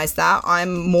recognize that,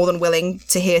 I'm more than willing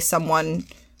to hear someone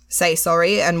say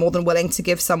sorry, and more than willing to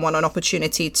give someone an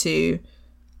opportunity to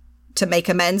make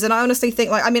amends. And I honestly think,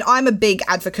 like, I mean, I'm a big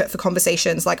advocate for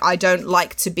conversations. Like, I don't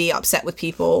like to be upset with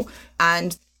people,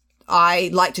 and I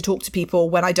like to talk to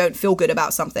people when I don't feel good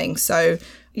about something. So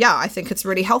yeah, I think it's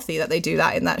really healthy that they do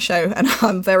that in that show. And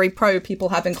I'm very pro people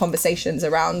having conversations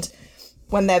around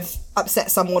when they've upset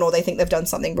someone or they think they've done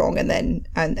something wrong, and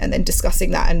then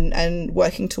discussing that and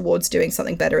working towards doing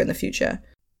something better in the future.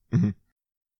 Mm-hmm.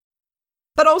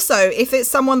 But also, if it's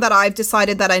someone that I've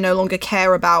decided that I no longer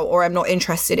care about, or I'm not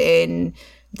interested in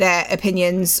their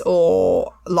opinions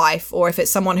or life, or if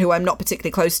it's someone who I'm not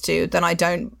particularly close to, then I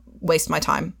don't waste my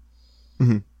time.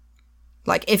 Mm-hmm.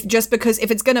 Like, if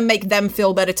it's going to make them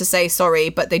feel better to say sorry,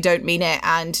 but they don't mean it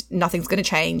and nothing's going to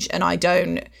change and I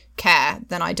don't care,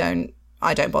 then I don't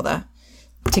bother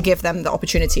to give them the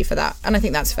opportunity for that. And I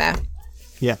think that's fair.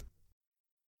 Yeah.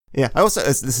 Yeah. I also,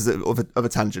 this is of a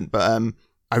tangent, but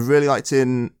I really liked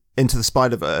in Into the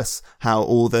Spider-Verse how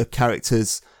all the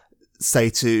characters say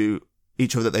to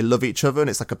each other that they love each other, and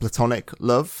it's like a platonic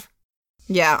love.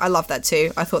 Yeah, I love that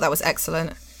too. I thought that was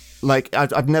excellent. Like, I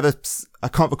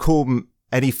can't recall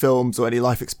any films or any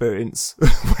life experience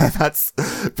where that's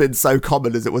been so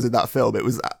common as it was in that film. It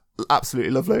was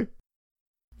absolutely lovely.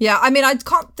 Yeah, I mean, I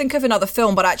can't think of another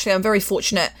film, but actually I'm very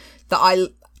fortunate that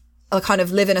I kind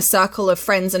of live in a circle of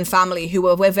friends and family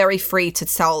we're very free to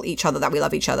tell each other that we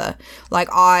love each other. Like,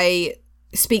 I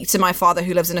speak to my father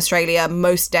who lives in Australia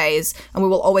most days, and we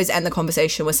will always end the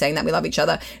conversation with saying that we love each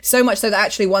other. So much so that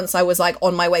actually once I was like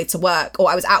on my way to work,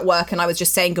 or I was at work and I was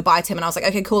just saying goodbye to him, and I was like,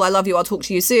 okay, cool, I love you, I'll talk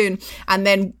to you soon. And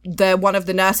then one of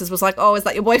the nurses was like, oh, is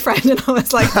that your boyfriend? And I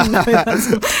was like, no,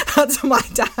 that's my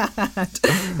dad.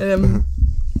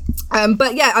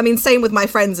 But yeah, I mean, same with my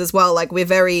friends as well. Like, we're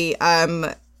very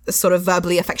sort of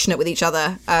verbally affectionate with each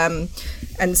other.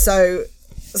 And so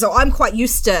I'm quite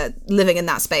used to living in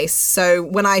that space. So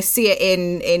when I see it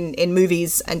in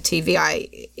movies and TV,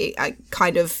 I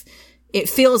kind of, it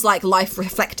feels like life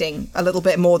reflecting a little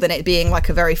bit more than it being like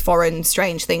a very foreign,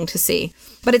 strange thing to see.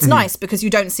 But it's nice because you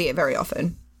don't see it very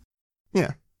often.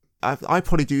 Yeah. I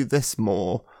probably do this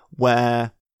more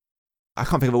where I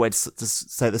can't think of a way to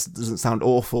say this doesn't sound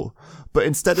awful, but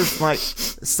instead of like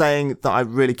saying that I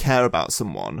really care about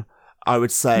someone, I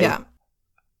would say,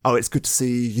 oh, it's good to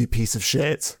see you, piece of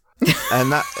shit.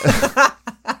 And that...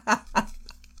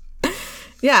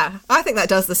 Yeah, I think that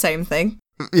does the same thing.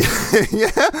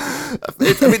 Yeah. I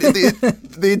mean,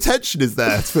 the intention is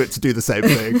there for it to do the same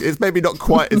thing. It's maybe not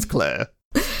quite as clear.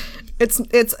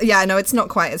 It's not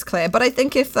quite as clear. But I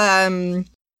think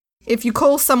if you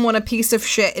call someone a piece of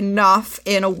shit enough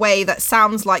in a way that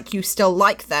sounds like you still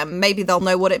like them, maybe they'll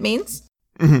know what it means.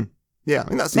 Mm-hmm. Yeah, I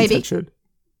mean, that's the intention.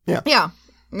 Yeah. Yeah.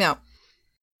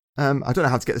 I don't know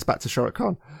how to get this back to Shah Rukh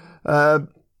Khan.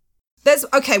 There's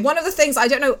one of the things I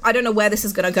don't know where this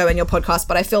is going to go in your podcast,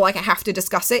 but I feel like I have to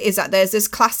discuss it, is that there's this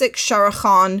classic Shah Rukh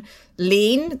Khan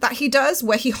lean that he does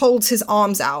where he holds his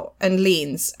arms out and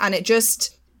leans, and it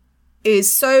just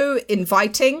is so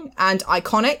inviting and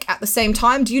iconic at the same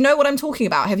time. Do you know what I'm talking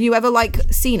about? Have you ever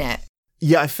seen it?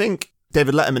 Yeah, I think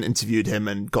David Letterman interviewed him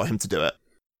and got him to do it.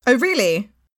 Oh,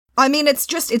 really? I mean, it's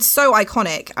so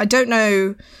iconic. I don't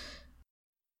know.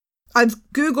 I've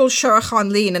Googled Shah Rukh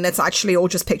Khan lean and it's actually all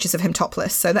just pictures of him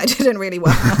topless, so that didn't really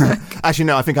work. Actually,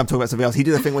 no, I think I'm talking about something else. He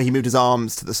did a thing where he moved his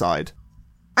arms to the side.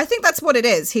 I think that's what it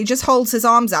is. He just holds his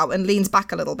arms out and leans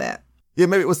back a little bit. Yeah,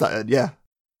 maybe it was that, yeah.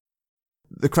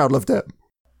 The crowd loved it.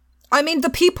 I mean, the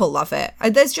people love it. I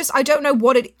don't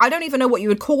know I don't even know what you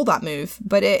would call that move,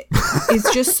 but it is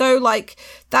just so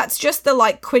that's just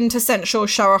the quintessential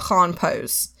Shah Rukh Khan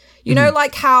pose. You know,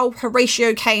 how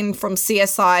Horatio Caine from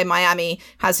CSI Miami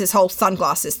has his whole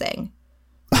sunglasses thing?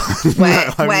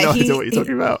 I have no idea what you're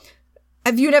talking about.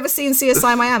 Have you never seen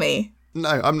CSI Miami?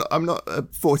 No, I'm not a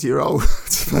 40-year-old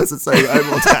person saying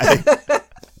home all day.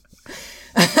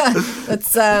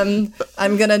 That's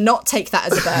I'm gonna not take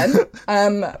that as a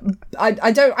burn.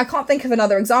 I can't think of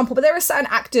another example, but there are certain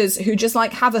actors who just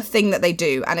have a thing that they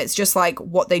do, and it's just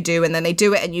what they do, and then they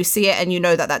do it and you see it and you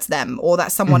know that that's them, or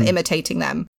that's someone imitating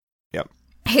them. Yep.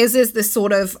 His is this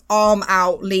sort of arm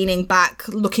out, leaning back,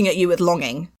 looking at you with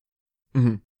longing.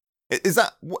 Mm-hmm. Is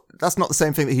that's not the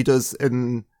same thing that he does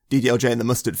in DDLJ in the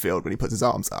mustard field when he puts his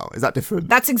arms out? Is that different?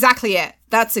 That's exactly it.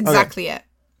 It.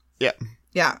 Yeah.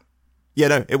 Yeah. Yeah,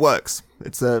 no, it works.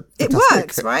 It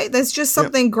works, right? There's just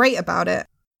something great about it.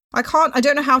 I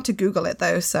don't know how to Google it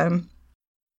though, so.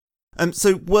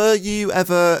 So were you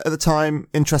ever at the time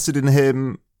interested in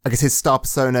him, I guess his star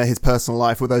persona, his personal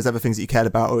life, were those ever things that you cared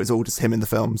about, or was it all just him in the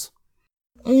films?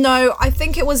 No, I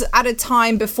think it was at a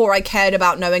time before I cared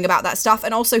about knowing about that stuff,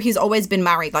 and also he's always been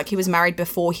married. He was married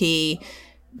before he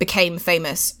became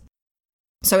famous.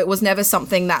 So it was never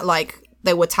something that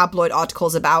there were tabloid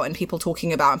articles about and people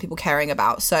talking about and people caring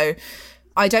about. So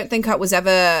I don't think it was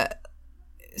ever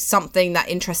something that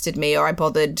interested me or I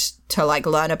bothered to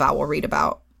learn about or read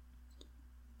about.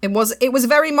 It was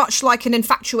very much an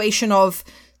infatuation of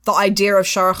the idea of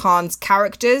Shah Rukh Khan's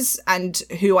characters and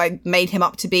who I made him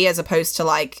up to be, as opposed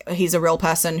to he's a real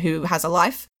person who has a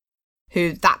life,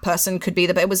 who that person could be.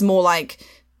 But it was more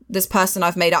this person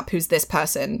I've made up who's this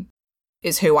person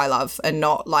is who I love, and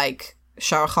not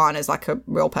Shah Rukh Khan is a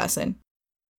real person.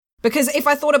 Because if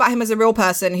I thought about him as a real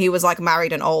person, he was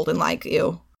married and old and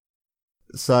ew.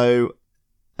 So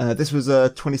this was a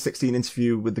 2016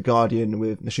 interview with The Guardian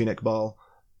with Nashin Iqbal,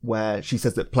 where she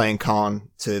says that playing Khan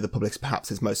to the public is perhaps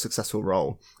his most successful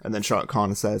role. And then Shah Rukh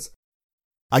Khan says,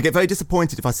 "I get very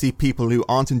disappointed if I see people who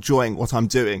aren't enjoying what I'm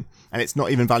doing, and it's not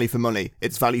even value for money,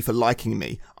 it's value for liking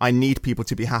me. I need people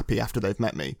to be happy after they've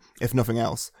met me, if nothing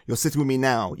else. You're sitting with me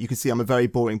now, you can see I'm a very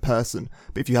boring person,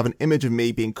 but if you have an image of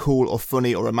me being cool or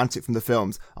funny or romantic from the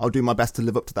films, I'll do my best to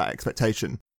live up to that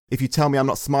expectation. If you tell me I'm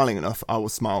not smiling enough, I will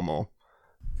smile more."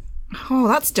 Oh,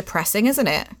 that's depressing, isn't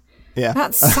it? Yeah.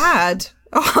 That's sad.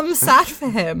 Oh, I'm sad for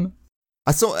him.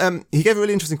 I saw he gave a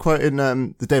really interesting quote in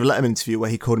the David Letterman interview where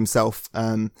he called himself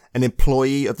an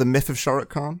employee of the myth of Shah Rukh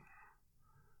Khan.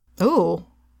 Oh,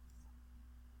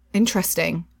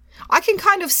 interesting. I can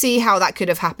kind of see how that could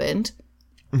have happened.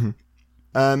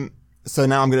 Mm-hmm. So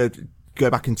now I'm going to go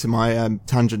back into my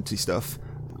tangenty stuff.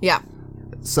 Yeah.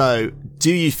 So,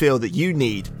 do you feel that you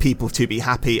need people to be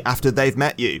happy after they've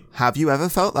met you? Have you ever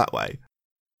felt that way?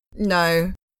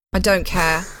 No, I don't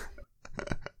care.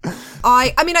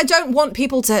 I mean, I don't want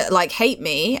people to hate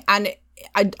me, and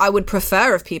I would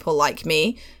prefer if people like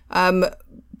me.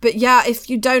 But yeah, if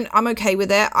you don't, I'm okay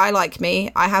with it. I like me.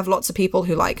 I have lots of people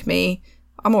who like me.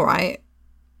 I'm all right.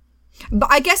 But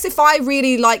I guess if I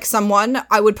really like someone,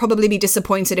 I would probably be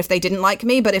disappointed if they didn't like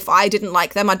me. But if I didn't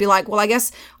like them, I'd be like, well, I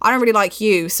guess I don't really like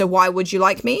you, so why would you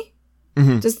like me?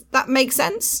 Mm-hmm. Does that make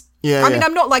sense? Yeah. I mean,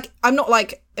 I'm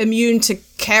not immune to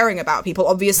caring about people.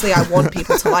 Obviously, I want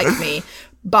people to like me.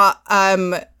 But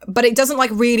it doesn't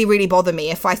really, really bother me.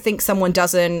 If I think someone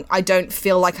doesn't, I don't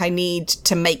feel like I need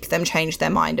to make them change their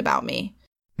mind about me.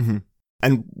 Mm-hmm.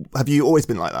 And have you always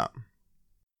been like that?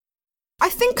 I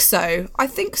think so.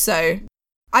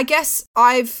 I guess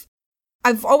I've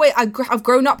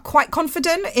grown up quite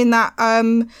confident in that.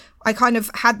 I kind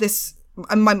of had this.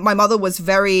 My mother was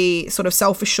very sort of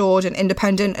self-assured and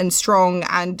independent and strong,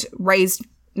 and raised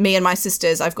me and my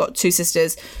sisters, I've got 2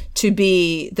 sisters, to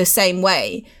be the same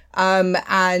way.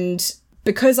 And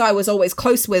because I was always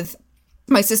close with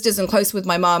my sisters and close with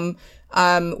my mum,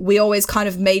 we always kind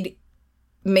of made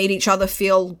each other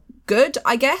feel good,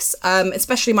 I guess.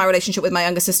 Especially my relationship with my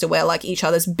younger sister, we're like each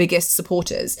other's biggest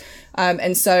supporters.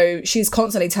 And so she's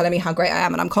constantly telling me how great I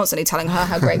am, and I'm constantly telling her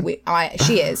how great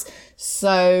she is.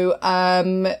 So,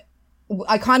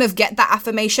 I kind of get that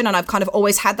affirmation, and I've kind of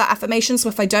always had that affirmation. So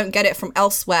if I don't get it from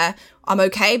elsewhere, I'm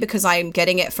okay because I'm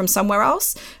getting it from somewhere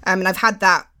else. And I've had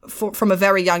that from a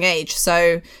very young age.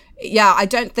 So yeah, I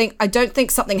don't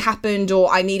think something happened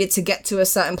or I needed to get to a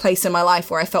certain place in my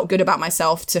life where I felt good about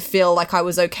myself to feel like I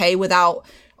was okay without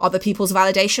other people's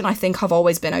validation. I think I've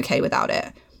always been okay without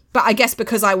it. But I guess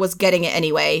because I was getting it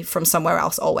anyway from somewhere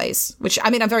else always, which, I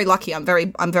mean, I'm very lucky. I'm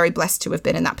very blessed to have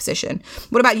been in that position.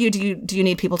 What about you? Do you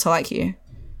need people to like you?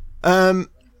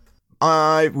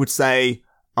 I would say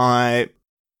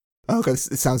oh god,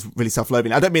 it sounds really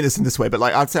self-loathing. I don't mean this in this way, but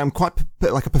like I'd say I'm quite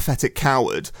like a pathetic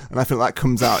coward, and I feel that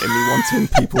comes out in me wanting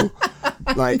people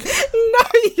like. No,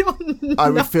 you're not. I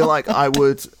would feel like I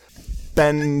would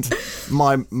bend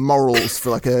my morals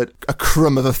for like a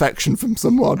crumb of affection from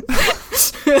someone.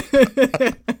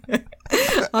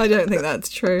 I don't think that's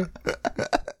true.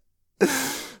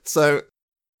 So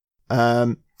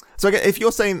if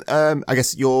you're saying, I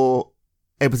guess you're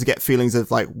able to get feelings of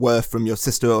like worth from your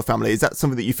sister or family, is that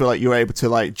something that you feel like you're able to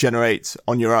like generate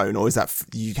on your own, or is that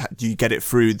do you get it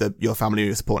through your family or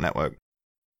your support network?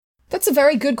 That's a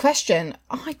very good question.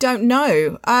 I don't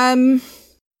know.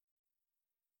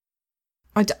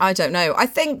 I don't know. I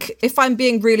think if I'm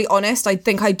being really honest, I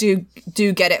think I do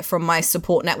get it from my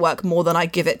support network more than I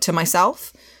give it to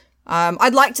myself.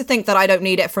 I'd like to think that I don't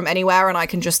need it from anywhere and I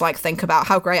can just like think about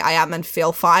how great I am and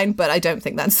feel fine, but I don't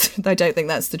think that's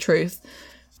the truth.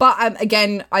 But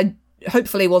again, I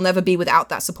hopefully will never be without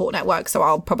that support network, so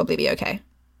I'll probably be okay.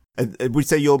 Would you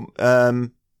say you're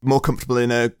more comfortable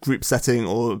in a group setting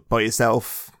or by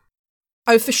yourself?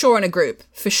 Oh, for sure in a group.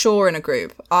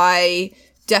 I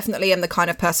definitely am the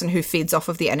kind of person who feeds off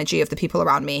of the energy of the people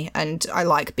around me, and I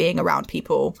like being around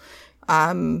people.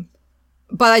 But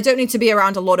I don't need to be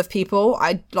around a lot of people.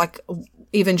 I like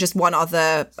even just one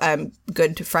other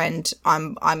good friend.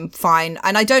 I'm fine.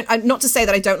 And not to say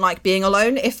that I don't like being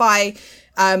alone. If I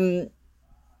know,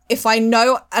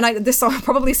 and this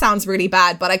probably sounds really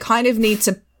bad, but I kind of need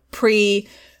to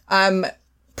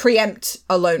preempt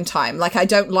alone time. Like I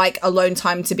don't like alone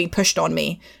time to be pushed on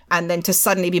me and then to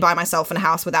suddenly be by myself in a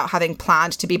house without having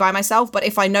planned to be by myself. But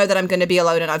if I know that I'm going to be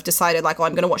alone and I've decided like, oh,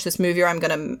 I'm going to watch this movie or I'm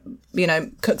going to,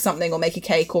 cook something or make a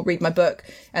cake or read my book,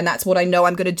 and that's what I know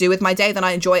I'm going to do with my day, then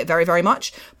I enjoy it very, very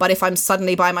much. But if I'm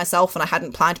suddenly by myself and I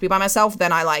hadn't planned to be by myself,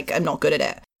 then I'm not good at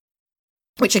it.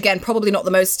 Which again, probably not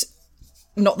the most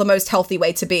healthy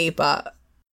way to be, but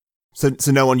so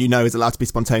no one is allowed to be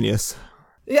spontaneous.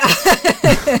 Yeah,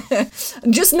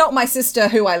 just not my sister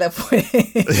who I live with.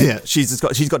 Yeah, she's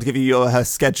got to give you her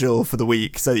schedule for the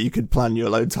week so that you could plan your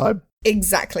alone time.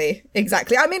 Exactly.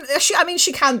 I mean,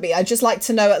 she can be. I just like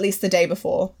to know at least the day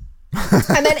before.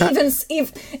 And then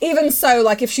even so,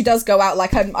 like if she does go out,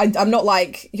 like I'm not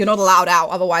like, you're not allowed out,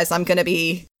 otherwise I'm gonna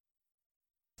be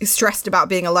stressed about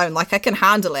being alone. Like I can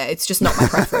handle it. It's just not my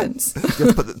preference.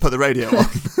 Just put the radio on.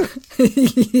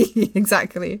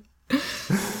 Exactly.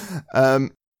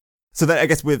 So then I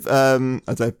guess with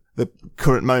the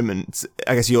current moment,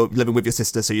 I guess you're living with your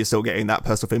sister, so you're still getting that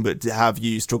personal thing, but have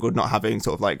you struggled not having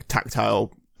sort of like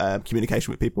tactile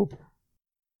communication with people?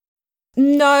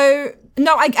 No,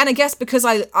 I guess because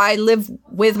I live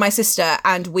with my sister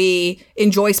and we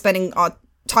enjoy spending our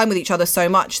time with each other so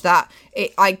much that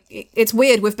it's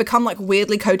weird. We've become like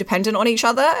weirdly codependent on each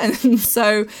other, and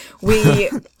so we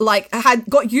like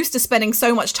got used to spending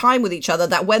so much time with each other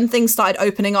that when things started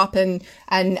opening up and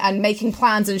making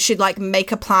plans, and she'd like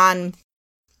make a plan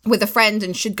with a friend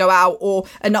and should go out,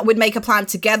 and we'd make a plan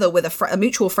together with a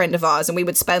mutual friend of ours, and we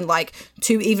would spend like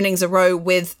 2 evenings a row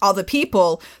with other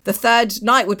people. The third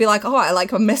night would be like, oh, I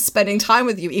miss spending time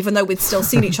with you, even though we'd still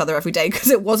seen each other every day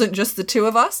because it wasn't just the two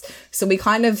of us. So we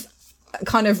kind of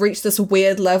reached this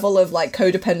weird level of like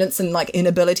codependence and like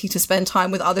inability to spend time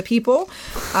with other people,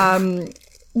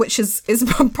 which is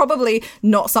probably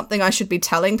not something I should be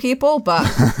telling people,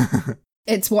 but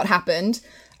it's what happened.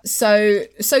 So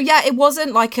yeah, it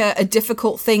wasn't like a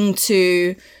difficult thing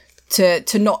to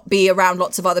not be around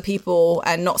lots of other people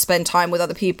and not spend time with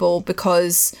other people,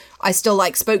 because I still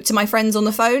like spoke to my friends on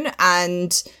the phone,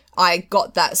 and I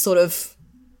got that sort of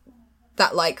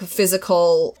that like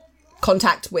physical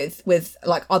contact with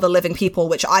like other living people,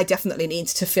 which I definitely need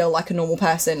to feel like a normal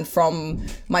person from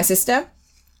my sister.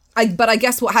 But I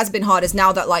guess what has been hard is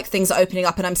now that like things are opening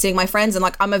up and I'm seeing my friends, and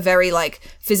like I'm a very like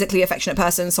physically affectionate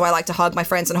person, so I like to hug my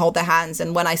friends and hold their hands.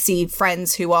 And when I see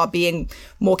friends who are being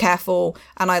more careful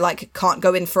and I like can't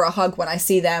go in for a hug when I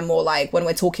see them, or like when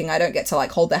we're talking I don't get to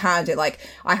like hold their hand, it like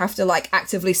I have to like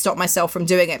actively stop myself from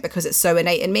doing it because it's so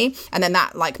innate in me, and then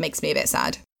that like makes me a bit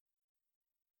sad.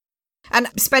 And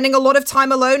spending a lot of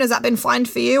time alone, has that been fine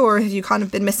for you, or have you kind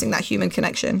of been missing that human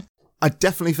connection? I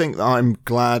definitely think that I'm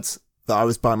glad that I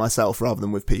was by myself rather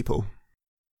than with people.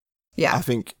 Yeah. I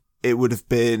think it would have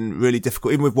been really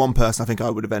difficult. Even with one person, I think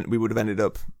we would have ended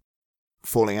up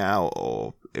falling out,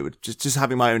 or it would just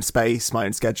having my own space, my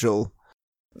own schedule.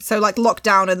 So like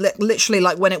lockdown and literally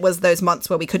like when it was those months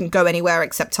where we couldn't go anywhere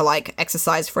except to like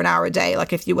exercise for an hour a day.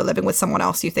 Like if you were living with someone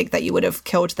else, you think that you would have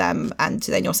killed them and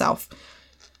then yourself?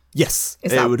 Yes.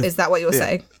 Is that what you were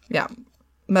saying? Yeah.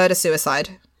 Murder, suicide.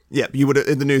 Yeah, you would have,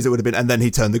 in the news it would have been, and then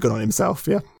he turned the gun on himself,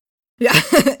 yeah. Yeah,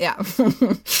 yeah.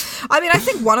 I mean, I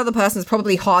think one other person is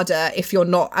probably harder if you're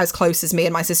not as close as me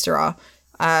and my sister are.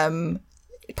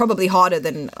 Probably harder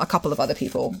than a couple of other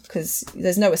people, because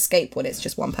there's no escape when it's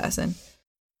just one person.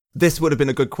 This would have been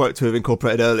a good quote to have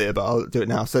incorporated earlier, but I'll do it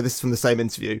now. So this is from the same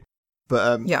interview.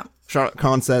 But yeah. Shah Rukh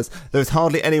Khan says, "There is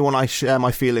hardly anyone I share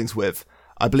my feelings with.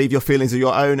 I believe your feelings are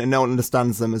your own and no one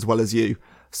understands them as well as you.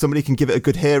 Somebody can give it a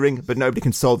good hearing, but nobody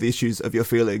can solve the issues of your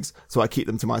feelings, so I keep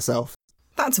them to myself."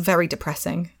 That's very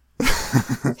depressing.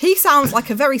 He sounds like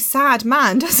a very sad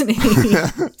man, doesn't he?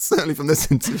 Certainly from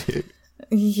this interview.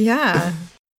 Yeah.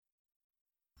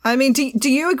 I mean,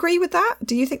 do you agree with that?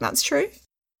 Do you think that's true?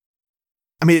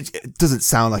 I mean, it doesn't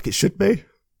sound like it should be.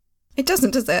 It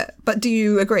doesn't, does it? But do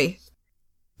you agree?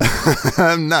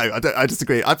 No, I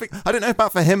disagree. I don't know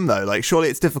about for him, though. Like, surely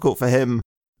it's difficult for him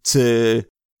to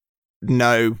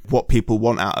know what people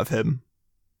want out of him.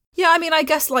 Yeah, I mean, I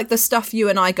guess like the stuff you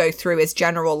and I go through is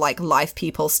general like life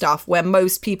people stuff, where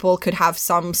most people could have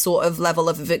some sort of level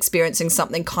of experiencing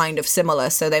something kind of similar,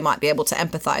 so they might be able to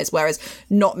empathize, whereas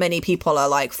not many people are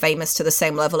like famous to the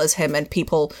same level as him and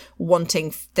people wanting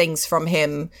things from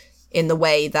him in the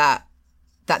way that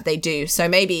they do. So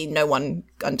maybe no one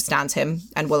understands him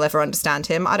and will ever understand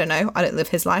him. I don't know. I don't live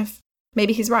his life.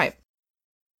 Maybe he's right.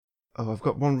 Oh, I've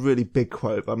got one really big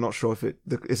quote, but I'm not sure if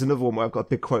it's another one where I've got a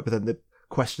big quote, but then the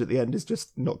question at the end is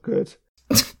just not good.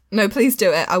 No, please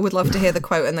do it. I would love to hear the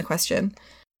quote and the question.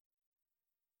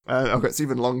 Okay, it's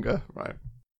even longer. Right.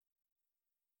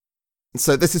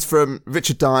 So this is from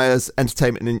Richard Dyer's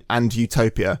Entertainment and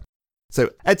Utopia. So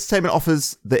entertainment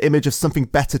offers the image of something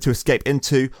better to escape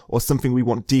into, or something we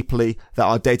want deeply that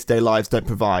our day-to-day lives don't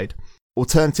provide.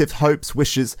 Alternatives, hopes,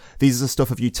 wishes, these are the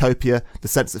stuff of utopia, the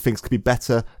sense that things could be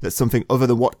better, that something other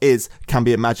than what is can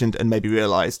be imagined and maybe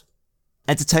realised.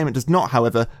 Entertainment does not,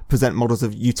 however, present models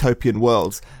of utopian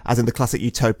worlds, as in the classic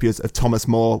utopias of Thomas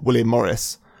More, William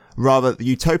Morris. Rather, the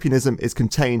utopianism is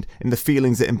contained in the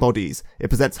feelings it embodies. It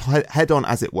presents head-on,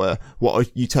 as it were, what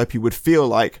a utopia would feel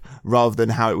like, rather than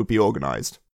how it would be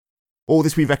organised. All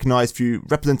this we recognise through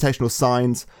representational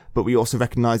signs, but we also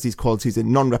recognise these qualities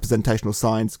in non-representational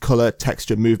signs, colour,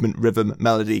 texture, movement, rhythm,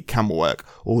 melody, camera work,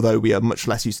 although we are much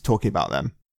less used to talking about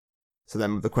them. So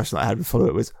then the question I had to follow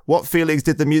it was, what feelings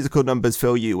did the musical numbers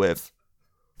fill you with?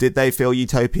 Did they feel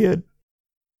utopian?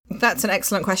 That's an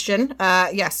excellent question.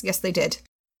 Yes, they did.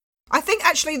 I think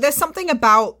actually there's something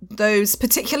about those,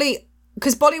 particularly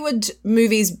because Bollywood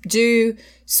movies do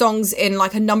songs in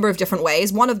like a number of different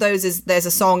ways. One of those is there's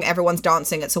a song, everyone's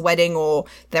dancing, it's a wedding or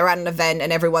they're at an event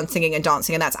and everyone's singing and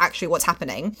dancing, and that's actually what's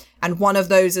happening. And one of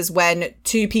those is when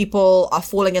two people are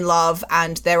falling in love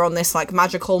and they're on this like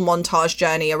magical montage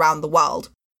journey around the world.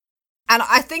 And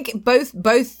I think both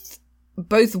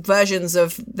versions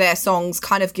of their songs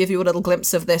kind of give you a little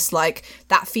glimpse of this, like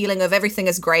that feeling of everything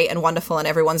is great and wonderful and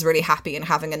everyone's really happy and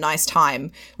having a nice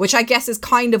time, which I guess is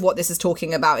kind of what this is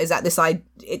talking about, is that this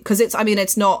because it's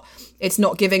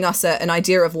not giving us an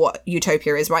idea of what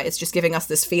utopia is, right? It's just giving us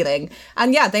this feeling.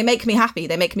 And yeah, they make me happy,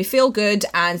 they make me feel good,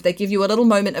 and they give you a little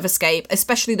moment of escape,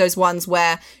 especially those ones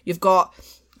where you've got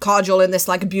Kajol in this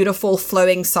like beautiful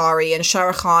flowing sari and Shah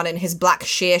Rukh Khan in his black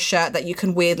sheer shirt that you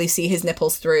can weirdly see his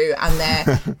nipples through, and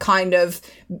they're kind of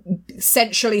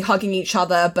sensually hugging each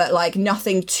other, but like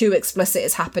nothing too explicit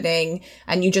is happening,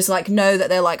 and you just like know that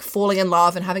they're like falling in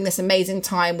love and having this amazing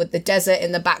time with the desert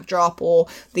in the backdrop or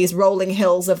these rolling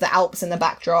hills of the Alps in the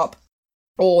backdrop.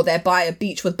 Or they're by a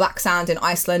beach with black sand in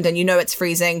Iceland and you know it's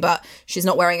freezing, but she's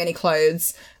not wearing any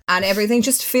clothes. And everything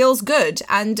just feels good.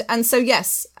 And so,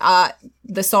 yes,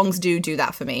 the songs do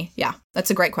that for me. Yeah, that's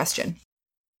a great question.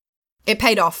 It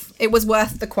paid off. It was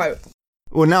worth the quote.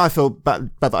 Well, now I feel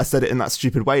bad that I said it in that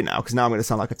stupid way now, because now I'm going to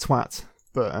sound like a twat.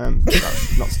 but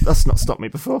that's not stopped me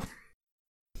before.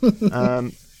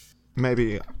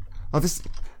 Maybe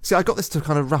I got this to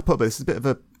kind of wrap up, but this is a bit of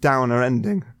a downer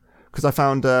ending because I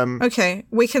found okay,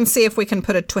 we can see if we can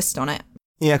put a twist on it.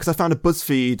 Yeah, because I found a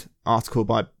BuzzFeed article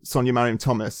by Sonia Mariam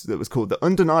Thomas that was called "The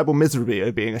Undeniable Misery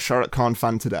of Being a Shah Rukh Khan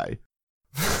Fan Today."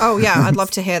 Oh yeah, I'd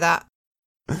love to hear that.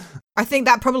 I think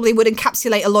that probably would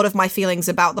encapsulate a lot of my feelings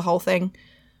about the whole thing.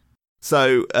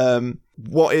 So,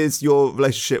 what is your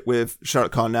relationship with Shah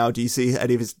Rukh Khan now? Do you see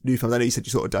any of his new films? I know you said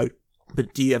you sort of don't,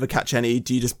 but do you ever catch any?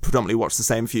 Do you just predominantly watch the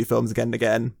same few films again and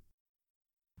again?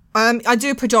 I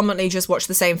do predominantly just watch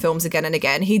the same films again and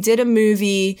again. He did a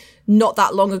movie not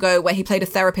that long ago where he played a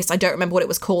therapist. I don't remember what it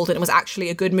was called, and it was actually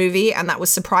a good movie, and that was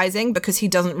surprising because he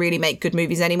doesn't really make good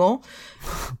movies anymore.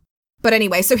 But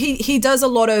anyway, so he does a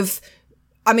lot of,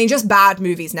 just bad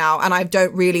movies now, and I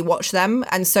don't really watch them.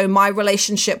 And so my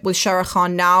relationship with Shah Rukh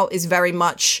Khan now is very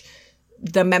much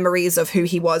the memories of who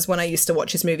he was when I used to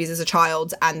watch his movies as a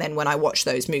child, and then when I watch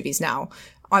those movies now.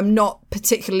 I'm not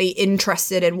particularly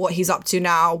interested in what he's up to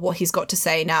now, what he's got to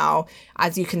say now,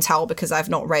 as you can tell, because I've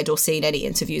not read or seen any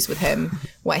interviews with him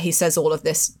where he says all of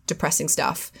this depressing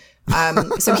stuff.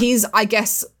 So he's, I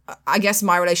guess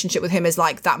my relationship with him is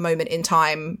like that moment in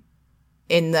time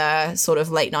in the sort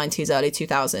of late 90s, early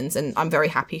 2000s, and I'm very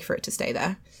happy for it to stay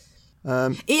there.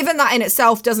 Even that in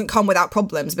itself doesn't come without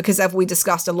problems, because as we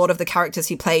discussed, a lot of the characters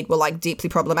he played were like deeply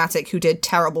problematic, who did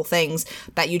terrible things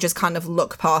that you just kind of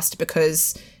look past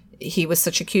because he was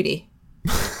such a cutie.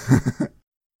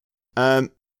 Well,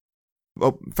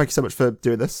 thank you so much for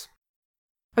doing this.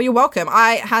 Oh, you're welcome.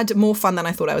 I had more fun than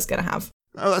I thought I was going to have.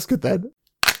 Oh, that's good then.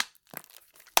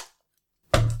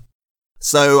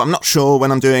 So I'm not sure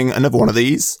when I'm doing another one of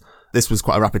these. This was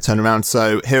quite a rapid turnaround.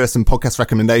 So here are some podcast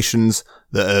recommendations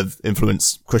that have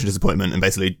influenced Crushing Disappointment and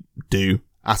basically do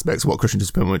aspects of what Crushing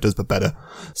Disappointment does, but better.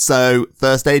 So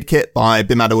First Aid Kit by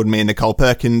Bim Adderwood and Nicole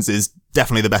Perkins is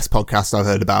definitely the best podcast I've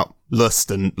heard about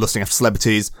lust and lusting after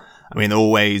celebrities. I mean, they're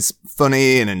always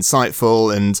funny and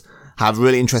insightful and have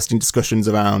really interesting discussions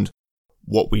around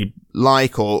what we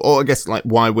like or I guess like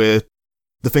why we're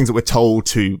the things that we're told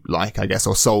to like, I guess,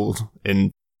 or sold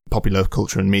in popular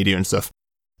culture and media and stuff.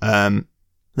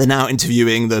 They're now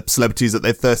interviewing the celebrities that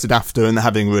they've thirsted after, and they're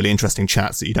having really interesting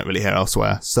chats that you don't really hear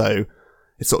elsewhere. So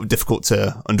it's sort of difficult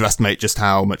to underestimate just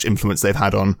how much influence they've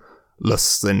had on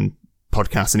lusts and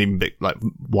podcasts, and even big, like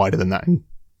wider than that in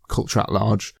culture at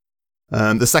large.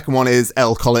 The second one is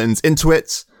Elle Collins Into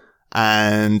It,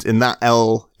 and in that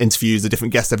Elle interviews a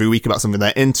different guest every week about something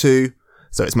they're into.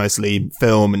 So it's mostly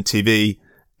film and TV,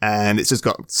 and it's just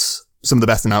got some of the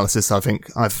best analysis I think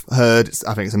I've heard.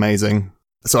 I think it's amazing.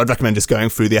 So I'd recommend just going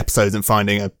through the episodes and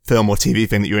finding a film or TV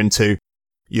thing that you're into.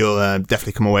 You'll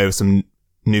definitely come away with some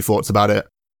new thoughts about it.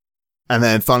 And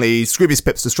then finally, Scroobius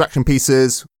Pip's Distraction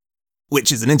Pieces,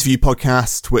 which is an interview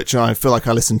podcast, which I feel like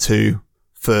I listened to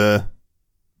for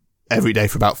every day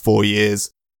for about 4 years.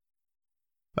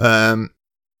 I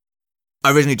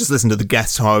originally just listened to the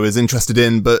guests who I was interested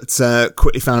in, but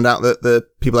quickly found out that the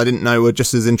people I didn't know were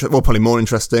just as probably more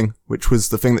interesting, which was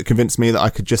the thing that convinced me that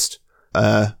I could just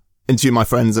interview my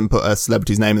friends and put a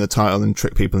celebrity's name in the title and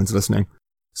trick people into listening.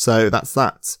 So that's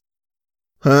that.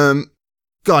 God,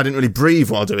 I didn't really breathe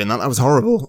while doing that. That was horrible.